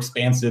more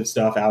expansive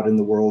stuff out in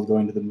the world,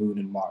 going to the moon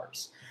and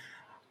Mars.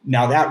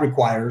 Now that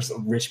requires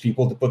rich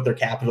people to put their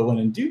capital in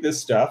and do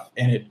this stuff.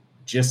 And it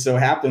just so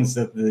happens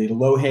that the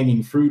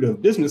low-hanging fruit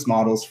of business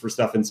models for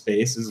stuff in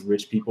space is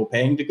rich people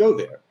paying to go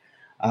there.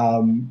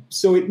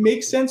 So it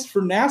makes sense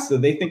for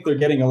NASA. They think they're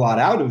getting a lot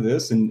out of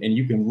this, and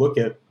you can look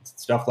at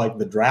stuff like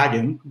the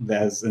Dragon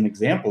as an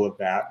example of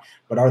that.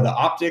 But are the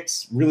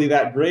optics really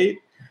that great?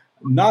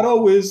 Not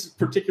always,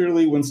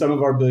 particularly when some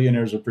of our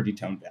billionaires are pretty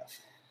tone deaf.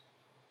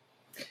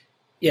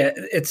 Yeah,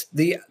 it's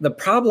the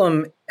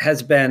problem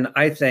has been,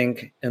 I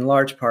think, in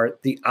large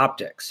part, the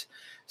optics.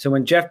 So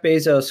when Jeff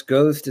Bezos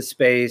goes to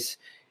space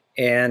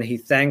and he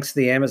thanks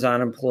the Amazon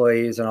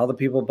employees and all the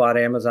people who bought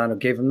Amazon who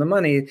gave him the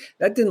money,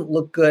 that didn't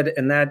look good,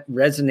 and that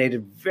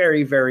resonated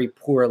very, very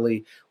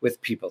poorly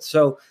with people.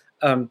 So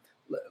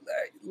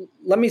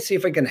let me see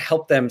if I can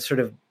help them sort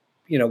of,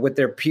 with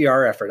their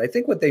PR effort. I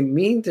think what they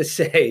mean to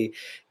say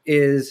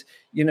is,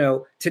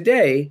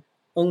 today,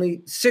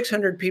 only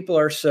 600 people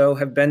or so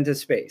have been to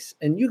space.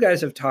 And you guys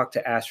have talked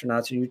to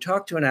astronauts, and you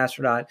talk to an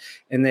astronaut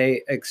and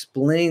they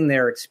explain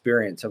their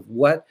experience of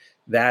what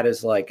that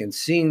is like, and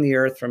seeing the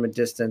Earth from a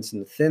distance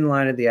and the thin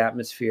line of the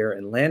atmosphere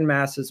and land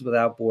masses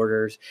without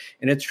borders.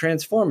 And it's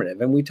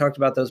transformative. And we talked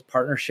about those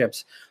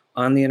partnerships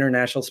on the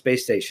International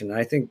Space Station. And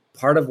I think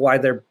part of why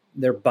they're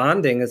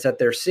bonding is that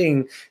they're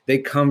seeing they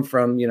come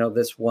from,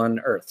 this one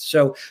Earth.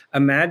 So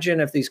imagine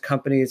if these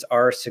companies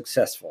are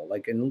successful,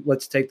 and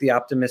let's take the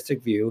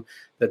optimistic view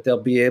that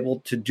they'll be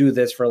able to do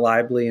this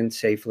reliably and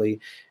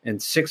safely.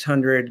 And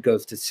 600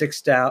 goes to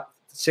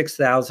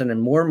 6,000,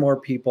 and more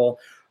people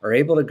are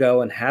able to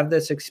go and have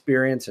this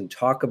experience and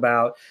talk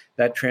about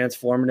that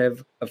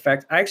transformative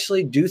effect. I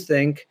actually do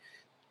think,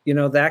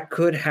 that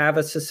could have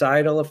a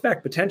societal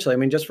effect potentially. I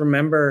mean, just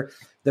remember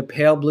the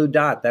pale blue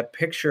dot, that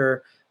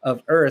picture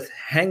of Earth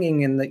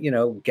hanging in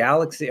the,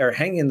 galaxy, or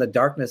hanging in the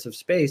darkness of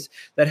space,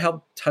 that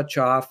helped touch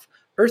off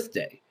Earth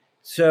Day.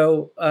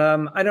 So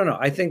I don't know.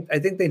 I think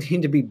they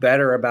need to be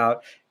better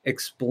about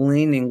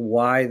explaining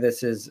why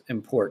this is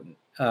important,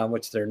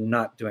 which they're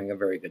not doing a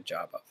very good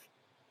job of.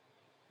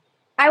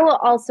 I will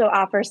also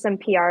offer some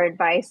PR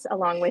advice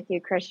along with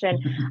you, Christian.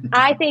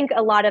 I think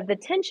a lot of the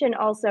tension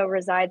also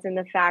resides in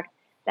the fact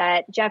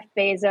that Jeff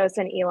Bezos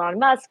and Elon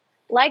Musk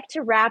like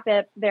to wrap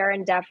up their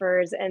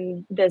endeavors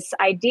in this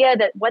idea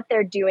that what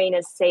they're doing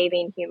is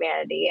saving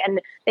humanity.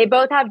 And they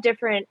both have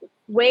different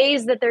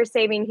ways that they're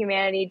saving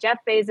humanity. Jeff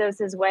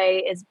Bezos's way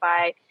is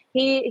by,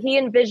 he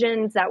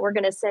envisions that we're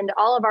going to send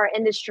all of our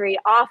industry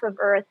off of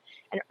Earth,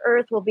 and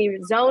Earth will be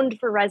zoned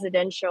for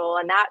residential.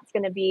 And that's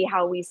going to be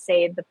how we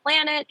save the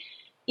planet.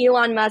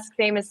 Elon Musk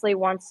famously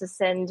wants to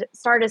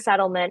start a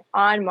settlement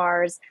on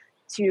Mars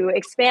to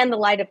expand the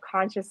light of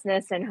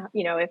consciousness. And,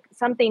 if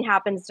something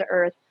happens to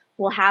Earth,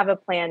 we'll have a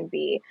plan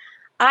B.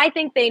 I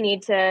think they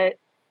need to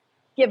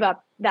give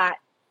up that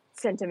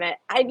sentiment.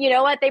 You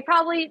know what? They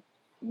probably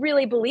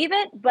really believe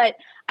it, but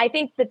I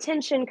think the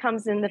tension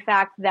comes in the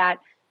fact that,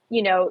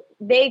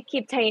 they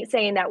keep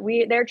saying that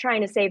they're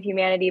trying to save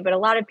humanity, but a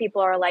lot of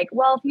people are like,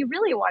 well, if you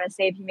really want to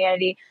save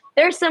humanity,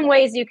 there's some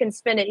ways you can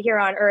spin it here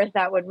on Earth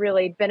that would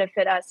really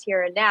benefit us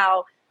here and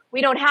now.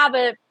 We don't have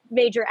a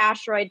major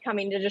asteroid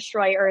coming to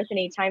destroy Earth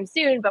anytime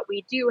soon, but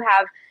we do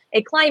have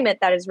a climate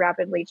that is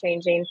rapidly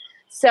changing.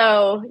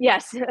 So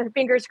yes,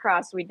 fingers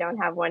crossed we don't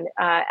have one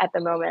at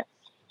the moment.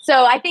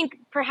 So I think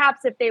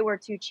perhaps if they were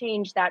to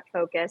change that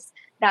focus,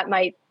 that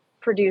might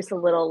produce a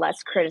little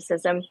less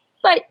criticism.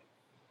 But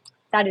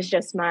that is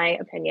just my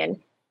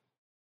opinion.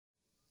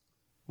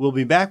 We'll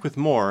be back with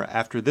more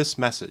after this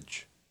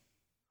message.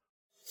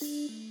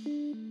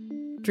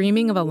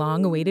 Dreaming of a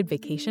long-awaited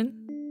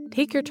vacation?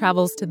 Take your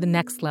travels to the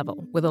next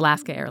level with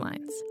Alaska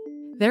Airlines.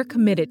 They're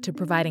committed to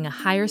providing a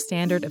higher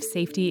standard of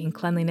safety and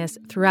cleanliness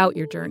throughout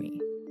your journey.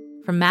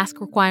 From mask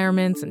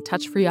requirements and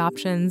touch-free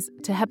options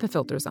to HEPA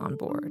filters on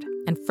board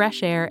and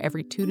fresh air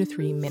every 2 to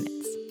 3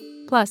 minutes.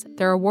 Plus,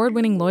 their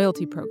award-winning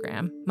loyalty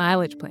program,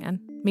 Mileage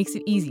Plan, makes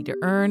it easy to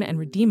earn and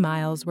redeem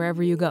miles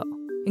wherever you go,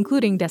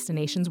 including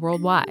destinations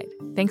worldwide,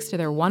 thanks to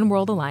their One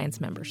World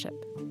Alliance membership.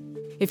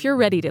 If you're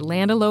ready to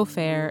land a low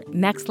fare,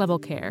 next-level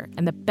care,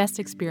 and the best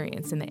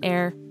experience in the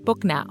air,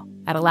 book now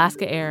at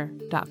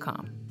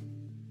alaskaair.com.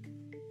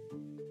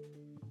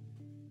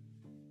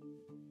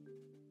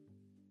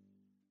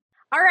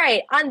 All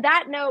right. On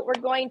that note, we're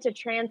going to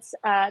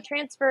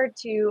transfer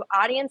to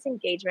audience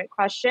engagement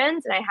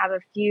questions, and I have a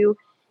few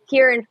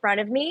here in front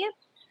of me.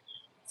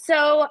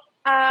 So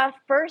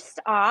first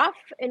off,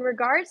 in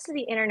regards to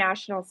the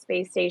International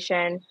Space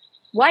Station,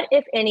 what,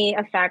 if any,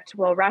 effect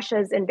will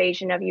Russia's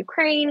invasion of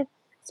Ukraine,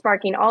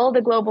 sparking all of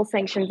the global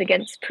sanctions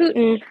against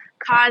Putin,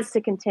 cause to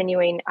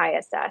continuing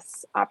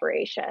ISS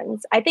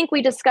operations? I think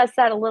we discussed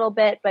that a little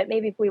bit, but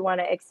maybe if we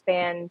want to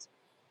expand,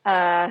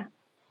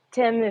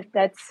 Tim, if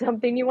that's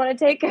something you want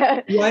to take.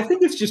 Well, I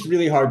think it's just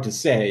really hard to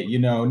say.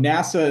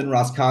 NASA and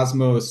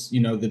Roscosmos,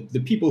 the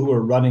people who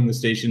are running the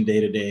station day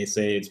to day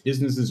say it's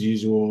business as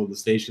usual. The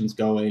station's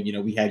going.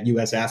 We had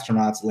U.S.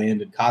 astronauts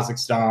land in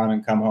Kazakhstan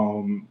and come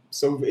home.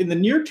 So in the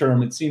near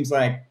term, it seems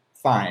like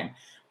fine.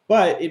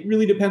 But it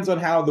really depends on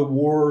how the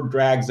war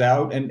drags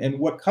out and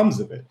what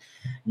comes of it.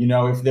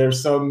 If there's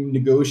some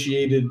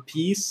negotiated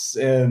peace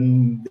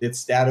and it's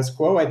status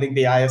quo, I think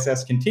the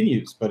ISS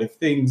continues. But if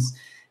things,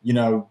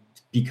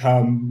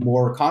 become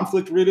more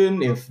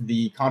conflict-ridden, if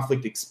the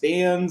conflict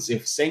expands,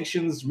 if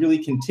sanctions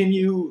really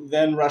continue,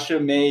 then Russia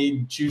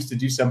may choose to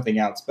do something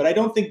else. But I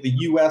don't think the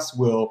U.S.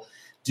 will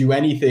do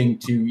anything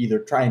to either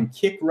try and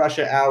kick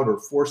Russia out or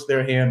force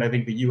their hand. I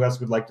think the U.S.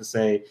 would like to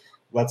say,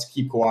 let's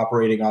keep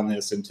cooperating on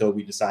this until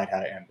we decide how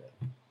to end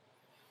it.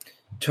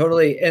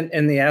 Totally.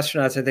 And the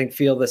astronauts, I think,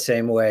 feel the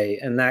same way.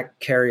 And that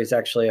carries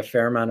actually a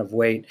fair amount of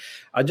weight.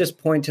 I'll just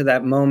point to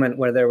that moment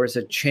where there was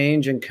a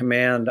change in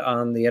command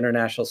on the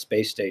International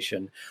Space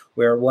Station,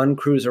 where one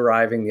crew's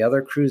arriving, the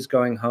other crew's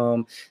going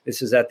home.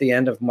 This is at the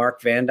end of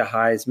Mark Vande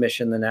Hei's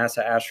mission, the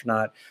NASA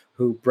astronaut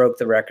who broke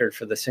the record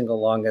for the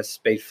single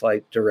longest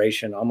spaceflight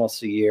duration,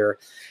 almost a year.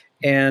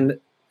 And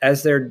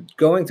as they're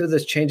going through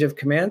this change of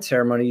command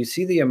ceremony, you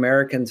see the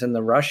Americans and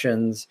the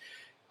Russians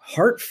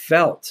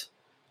heartfelt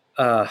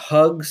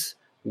hugs,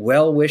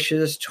 well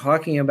wishes,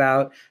 talking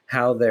about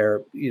how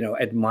they're,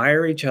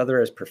 admire each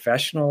other as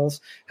professionals,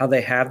 how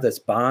they have this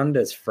bond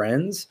as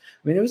friends.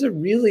 I mean, it was a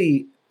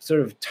really sort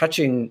of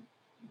touching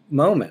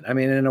moment. I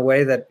mean, in a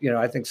way that,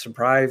 I think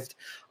surprised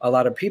a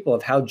lot of people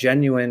of how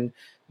genuine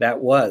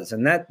that was.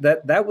 And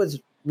that was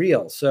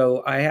real.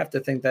 So I have to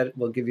think that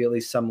will give you at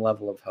least some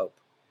level of hope.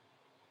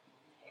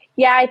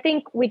 Yeah, I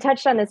think we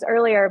touched on this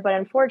earlier, but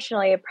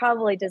unfortunately, it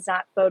probably does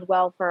not bode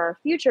well for our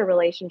future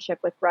relationship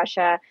with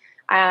Russia.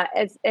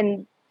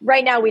 And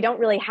right now, we don't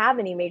really have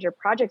any major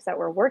projects that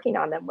we're working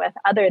on them with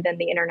other than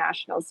the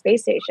International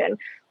Space Station,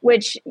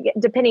 which,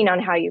 depending on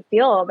how you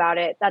feel about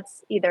it,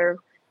 that's either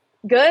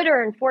good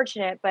or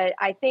unfortunate. But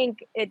I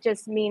think it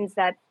just means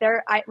that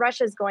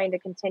Russia is going to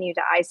continue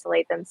to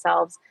isolate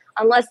themselves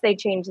unless they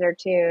change their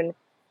tune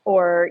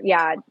or,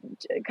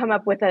 come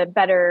up with a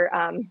better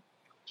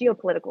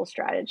geopolitical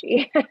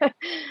strategy.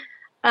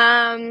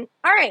 All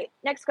right,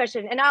 next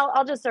question. And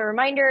I'll just a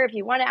reminder, if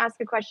you want to ask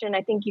a question,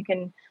 I think you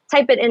can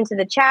type it into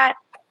the chat.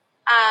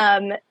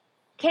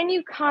 Can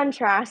you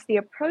contrast the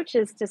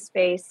approaches to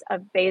space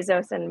of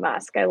Bezos and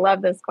Musk? I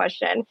love this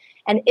question.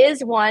 And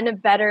is one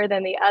better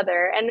than the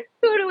other? And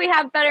who do we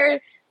have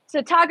better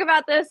to talk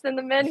about this than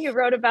the men who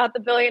wrote about the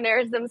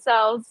billionaires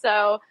themselves?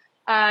 So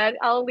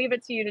I'll leave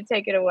it to you to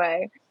take it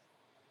away.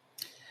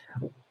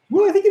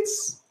 Well,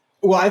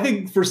 I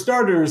think for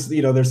starters,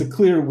 there's a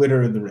clear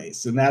winner in the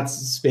race, and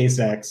that's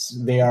SpaceX.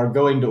 They are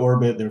going to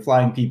orbit. They're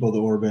flying people to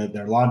orbit.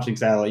 They're launching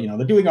satellite.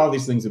 They're doing all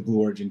these things that Blue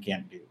Origin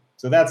can't do.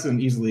 So that's an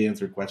easily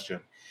answered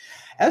question.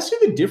 As to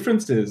the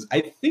differences,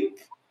 I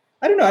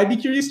don't know. I'd be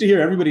curious to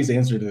hear everybody's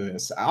answer to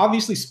this.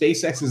 Obviously,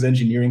 SpaceX's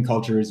engineering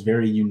culture is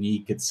very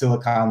unique. It's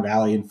Silicon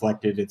Valley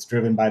inflected. It's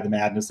driven by the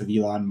madness of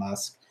Elon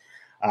Musk.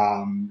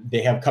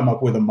 They have come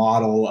up with a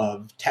model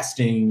of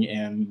testing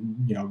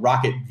and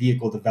rocket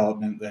vehicle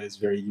development that is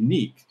very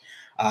unique.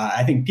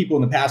 I think people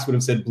in the past would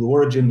have said Blue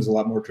Origin was a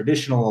lot more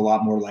traditional, a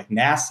lot more like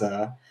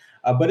NASA.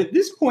 But at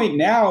this point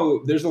now,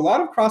 there's a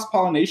lot of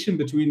cross-pollination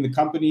between the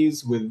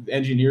companies, with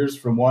engineers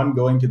from one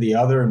going to the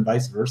other and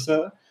vice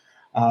versa.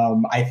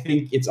 I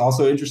think it's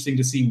also interesting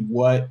to see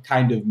what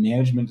kind of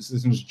management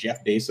decisions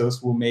Jeff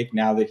Bezos will make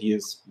now that he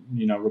is,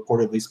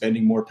 reportedly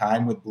spending more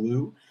time with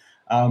Blue.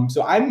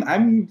 So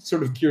I'm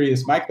sort of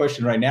curious. My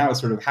question right now is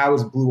sort of, how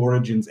is Blue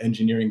Origin's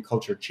engineering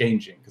culture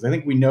changing? Because I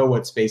think we know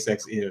what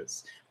SpaceX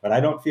is, but I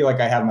don't feel like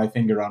I have my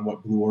finger on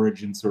what Blue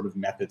Origin sort of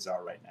methods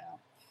are right now.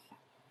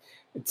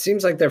 It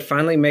seems like they're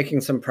finally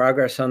making some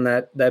progress on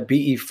that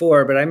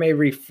BE4, but I may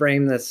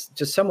reframe this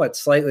just somewhat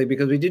slightly,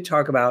 because we did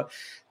talk about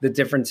the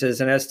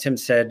differences. And as Tim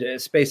said,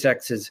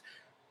 SpaceX is,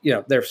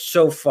 they're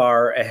so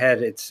far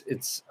ahead.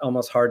 It's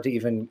almost hard to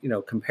even,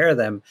 compare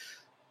them.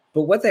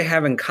 But what they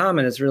have in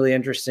common is really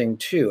interesting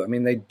too. I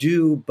mean, they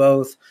do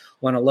both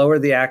want to lower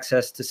the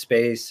access to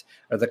space,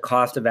 or the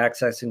cost of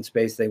accessing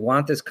space. They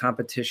want this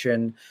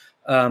competition.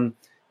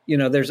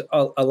 There's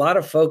a lot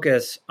of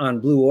focus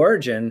on Blue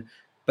Origin,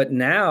 but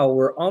now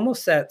we're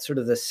almost at sort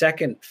of the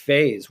second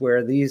phase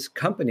where these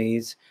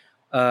companies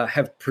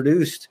have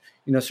produced,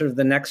 sort of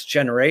the next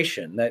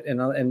generation. That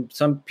and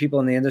some people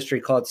in the industry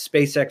call it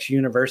SpaceX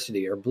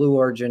University or Blue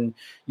Origin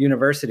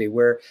University,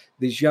 where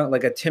these young,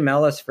 like a Tim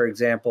Ellis, for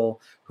example,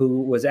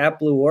 who was at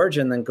Blue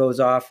Origin, then goes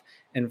off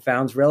and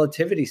founds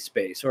Relativity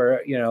Space,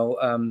 or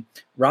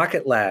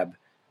Rocket Lab,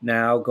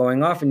 now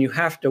going off. And you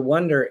have to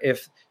wonder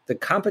if the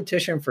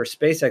competition for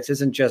SpaceX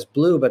isn't just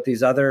Blue, but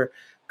these other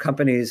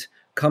companies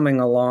coming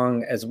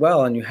along as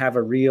well. And you have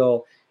a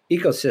real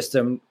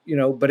ecosystem,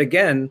 but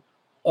again,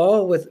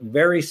 all with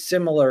very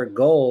similar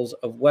goals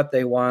of what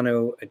they want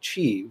to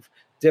achieve,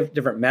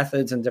 different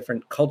methods and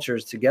different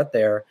cultures to get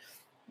there.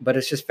 But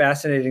it's just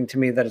fascinating to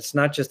me that it's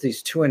not just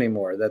these two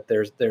anymore, that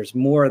there's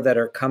more that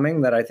are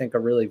coming that I think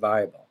are really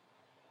viable.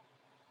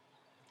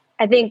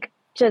 I think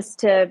just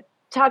to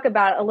talk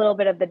about a little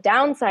bit of the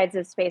downsides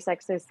of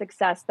SpaceX's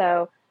success,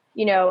 though,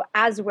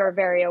 as we're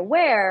very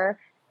aware,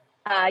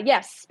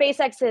 yes,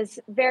 SpaceX is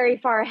very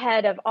far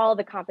ahead of all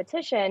the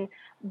competition,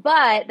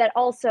 but that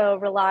also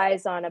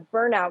relies on a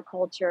burnout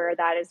culture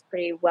that is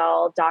pretty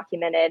well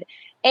documented.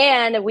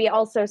 And we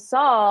also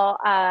saw,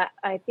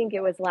 I think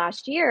it was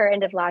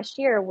end of last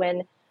year,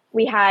 when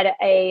we had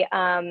a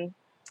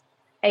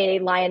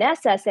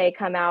Lioness essay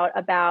come out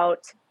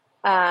about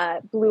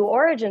Blue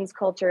Origin's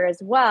culture as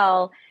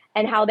well,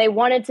 and how they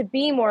wanted to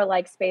be more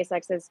like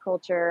SpaceX's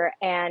culture.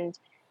 And,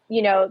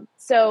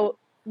 so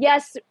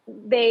yes,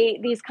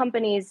 these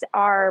companies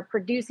are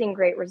producing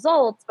great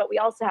results, but we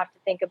also have to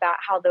think about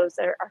how those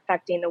are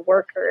affecting the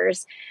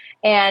workers.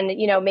 And,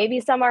 maybe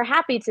some are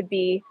happy to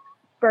be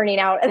burning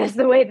out as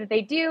the way that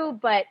they do,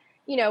 but,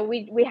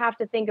 we have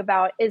to think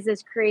about,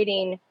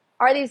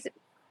 are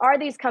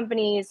these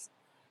companies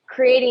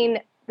creating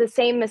the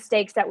same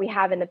mistakes that we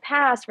have in the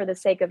past for the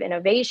sake of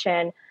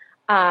innovation?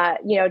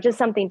 Just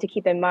something to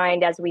keep in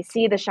mind as we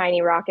see the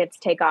shiny rockets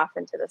take off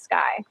into the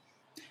sky.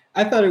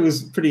 I thought it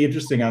was pretty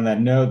interesting on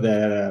that note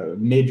that a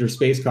major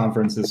space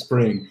conference this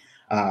spring,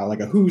 like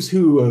a who's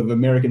who of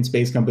American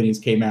space companies,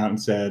 came out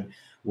and said,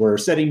 we're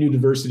setting new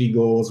diversity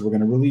goals. We're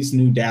going to release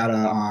new data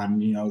on,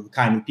 the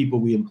kind of people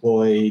we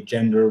employ,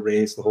 gender,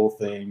 race, the whole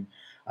thing,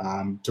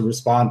 to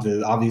respond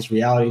to obvious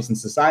realities in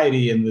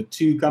society. And the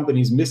two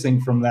companies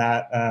missing from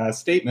that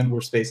statement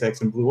were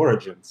SpaceX and Blue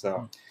Origin.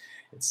 So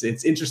it's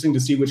interesting to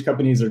see which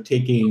companies are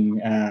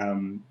taking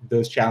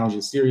those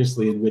challenges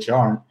seriously and which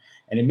aren't.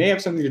 And it may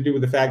have something to do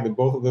with the fact that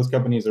both of those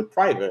companies are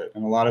private,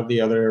 and a lot of the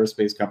other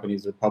aerospace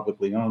companies are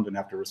publicly owned and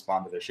have to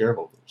respond to their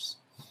shareholders.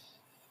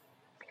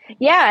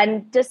 Yeah,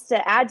 and just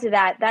to add to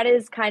that, that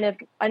is kind of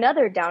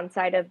another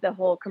downside of the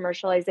whole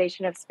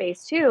commercialization of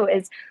space too,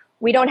 is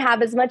we don't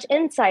have as much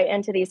insight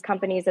into these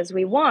companies as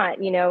we want.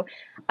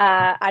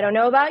 I don't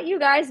know about you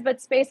guys, but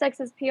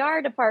SpaceX's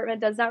PR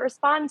department does not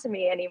respond to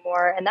me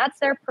anymore, and that's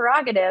their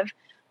prerogative.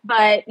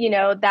 But,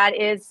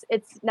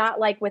 it's not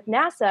like with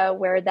NASA,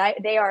 where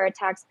they are a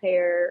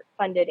taxpayer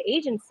funded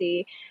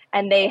agency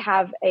and they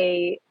have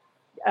a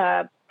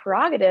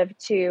prerogative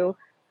to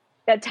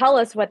tell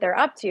us what they're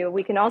up to.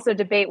 We can also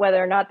debate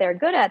whether or not they're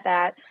good at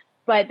that,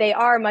 but they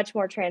are much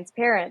more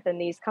transparent than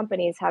these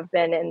companies have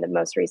been in the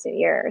most recent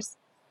years.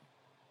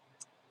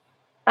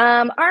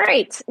 All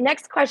right,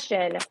 next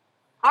question.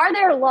 Are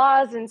there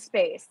laws in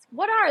space?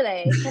 What are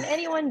they? Can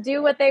anyone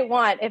do what they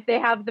want if they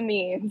have the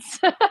means?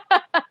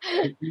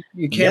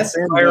 You can't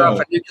fire off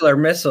a nuclear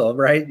missile,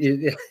 right?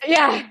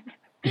 Yeah.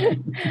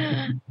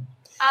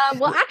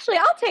 Well, actually,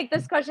 I'll take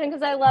this question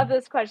because I love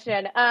this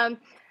question.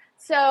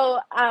 So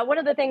one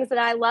of the things that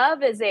I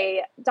love is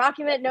a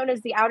document known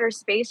as the Outer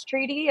Space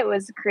Treaty. It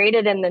was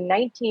created in the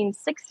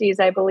 1960s,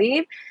 I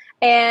believe.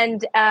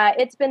 And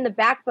it's been the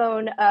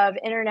backbone of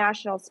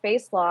international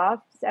space law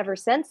ever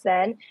since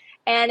then.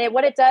 And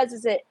what it does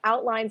is it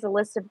outlines a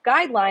list of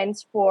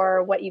guidelines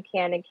for what you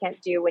can and can't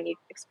do when you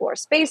explore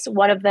space.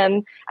 One of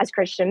them, as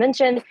Christian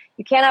mentioned,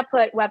 you cannot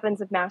put weapons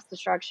of mass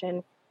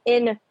destruction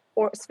in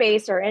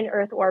space or in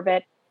Earth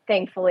orbit,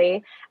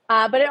 thankfully.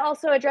 But it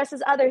also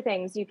addresses other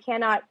things. You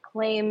cannot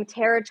claim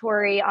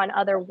territory on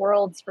other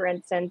worlds, for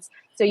instance.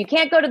 So you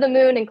can't go to the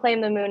moon and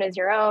claim the moon as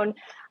your own.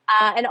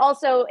 And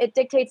also it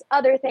dictates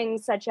other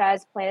things such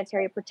as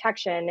planetary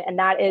protection. And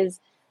that is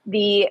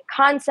the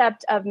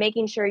concept of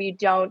making sure you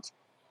don't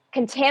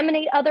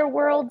contaminate other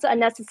worlds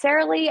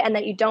unnecessarily and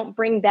that you don't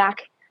bring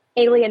back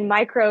alien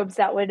microbes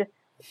that would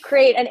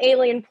create an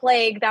alien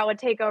plague that would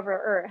take over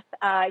Earth.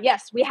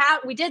 Yes,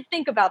 we did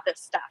think about this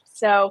stuff.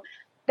 So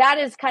that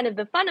is kind of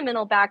the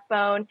fundamental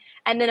backbone.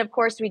 And then, of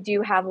course, we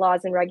do have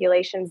laws and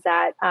regulations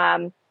that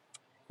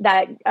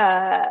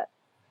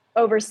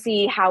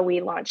oversee how we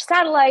launch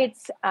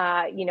satellites.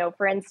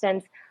 For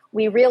instance,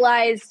 we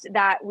realized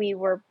that we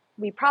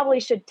probably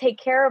should take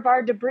care of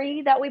our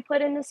debris that we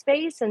put into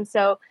space. And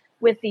so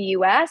with the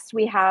US,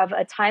 we have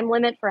a time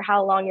limit for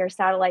how long your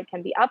satellite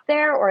can be up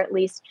there, or at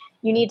least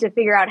you need to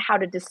figure out how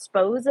to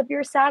dispose of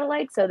your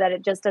satellite so that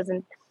it just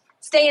doesn't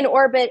stay in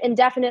orbit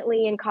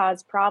indefinitely and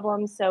cause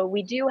problems. So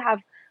we do have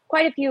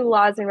quite a few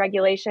laws and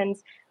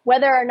regulations.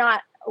 Whether or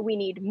not we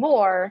need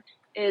more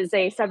is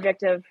a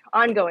subject of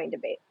ongoing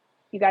debate.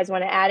 You guys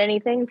want to add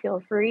anything?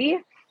 Feel free.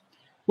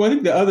 Well, I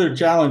think the other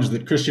challenge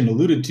that Christian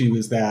alluded to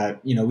is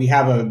that, we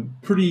have a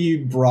pretty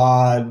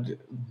broad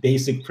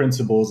basic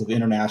principles of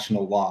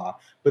international law,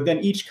 but then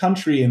each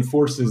country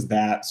enforces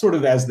that sort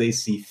of as they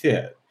see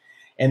fit.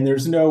 And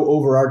there's no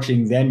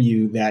overarching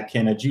venue that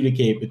can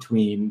adjudicate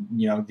between,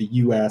 the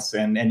US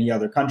and any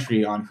other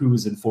country on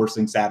who's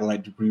enforcing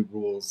satellite debris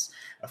rules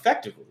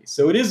effectively.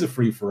 So it is a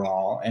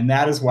free-for-all. And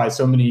that is why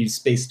so many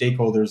space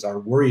stakeholders are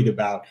worried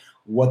about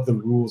what the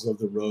rules of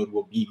the road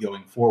will be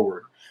going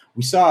forward.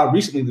 We saw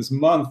recently this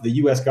month, the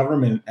US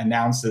government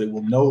announced that it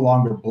will no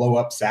longer blow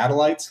up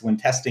satellites when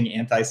testing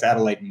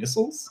anti-satellite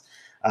missiles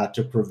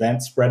to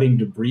prevent spreading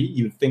debris.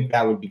 You'd think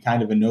that would be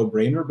kind of a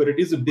no-brainer, but it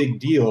is a big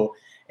deal.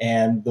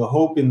 And the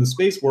hope in the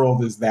space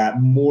world is that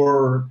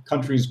more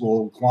countries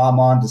will glom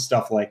on to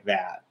stuff like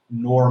that,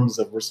 norms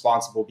of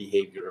responsible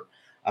behavior.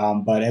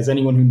 But as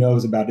anyone who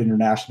knows about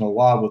international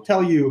law will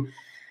tell you,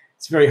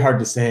 it's very hard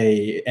to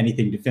say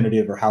anything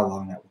definitive or how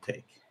long that will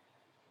take.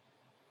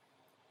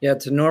 Yeah,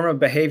 it's a norm of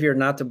behavior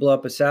not to blow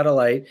up a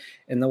satellite.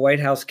 And the White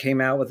House came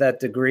out with that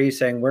decree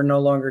saying we're no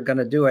longer going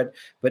to do it.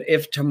 But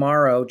if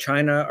tomorrow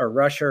China or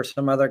Russia or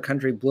some other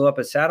country blew up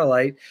a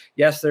satellite,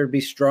 yes, there'd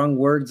be strong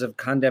words of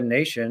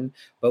condemnation.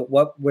 But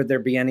would there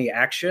be any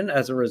action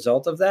as a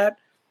result of that?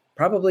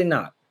 Probably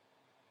not.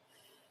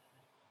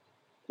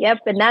 Yep.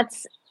 And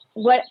that's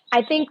what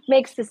I think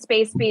makes the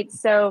Space Beat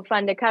so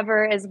fun to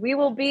cover is we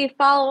will be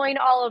following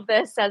all of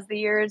this as the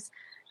years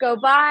go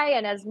by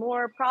and as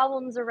more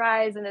problems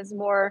arise and as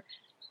more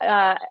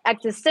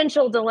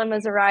existential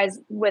dilemmas arise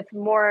with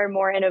more and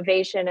more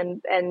innovation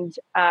and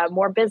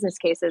more business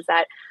cases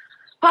that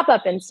pop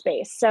up in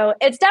space. So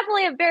it's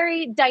definitely a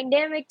very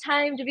dynamic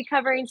time to be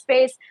covering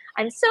space.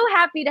 I'm so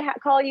happy to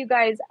call you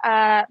guys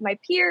my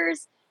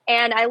peers,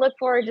 and I look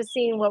forward to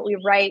seeing what we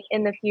write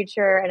in the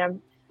future, and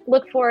I'm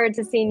look forward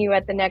to seeing you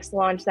at the next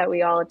launch that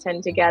we all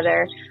attend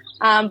together.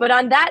 But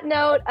on that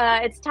note,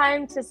 it's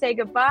time to say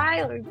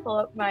goodbye. Let me pull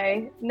up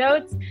my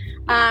notes.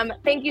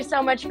 Thank you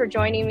so much for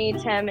joining me,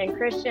 Tim and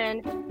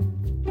Christian.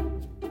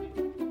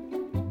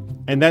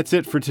 And that's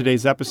it for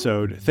today's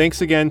episode.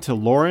 Thanks again to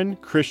Lauren,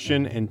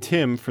 Christian, and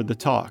Tim for the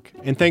talk.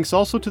 And thanks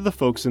also to the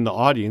folks in the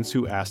audience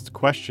who asked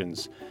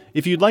questions.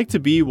 If you'd like to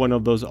be one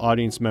of those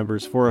audience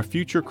members for a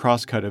future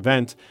Crosscut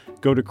event,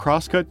 go to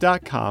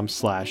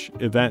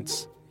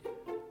crosscut.com/events.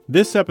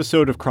 This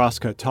episode of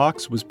Crosscut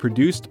Talks was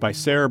produced by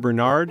Sarah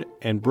Bernard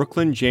and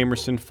Brooklyn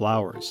Jamerson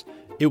Flowers.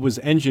 It was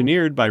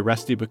engineered by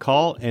Rusty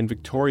Bacall and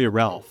Victoria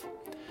Ralph.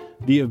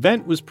 The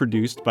event was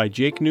produced by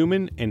Jake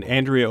Newman and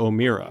Andrea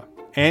O'Meara,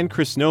 and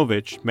Chris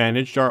Novich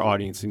managed our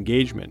audience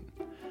engagement.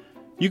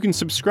 You can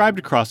subscribe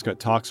to Crosscut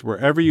Talks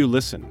wherever you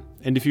listen,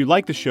 and if you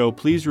like the show,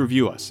 please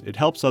review us. It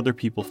helps other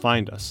people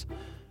find us.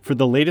 For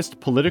the latest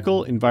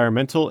political,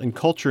 environmental, and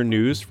culture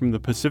news from the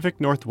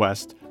Pacific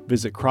Northwest,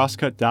 visit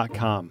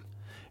crosscut.com.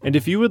 And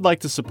if you would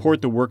like to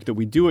support the work that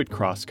we do at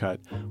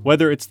Crosscut,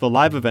 whether it's the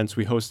live events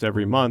we host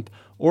every month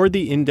or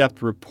the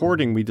in-depth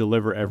reporting we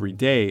deliver every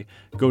day,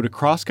 go to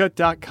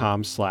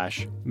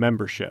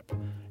crosscut.com/membership.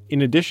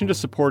 In addition to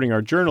supporting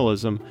our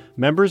journalism,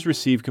 members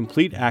receive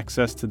complete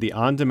access to the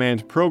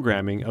on-demand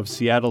programming of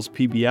Seattle's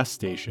PBS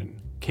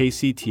station,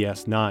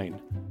 KCTS 9.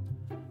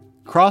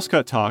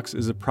 Crosscut Talks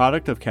is a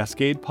product of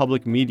Cascade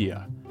Public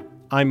Media.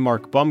 I'm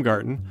Mark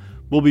Baumgarten.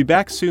 We'll be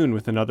back soon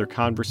with another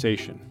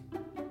conversation.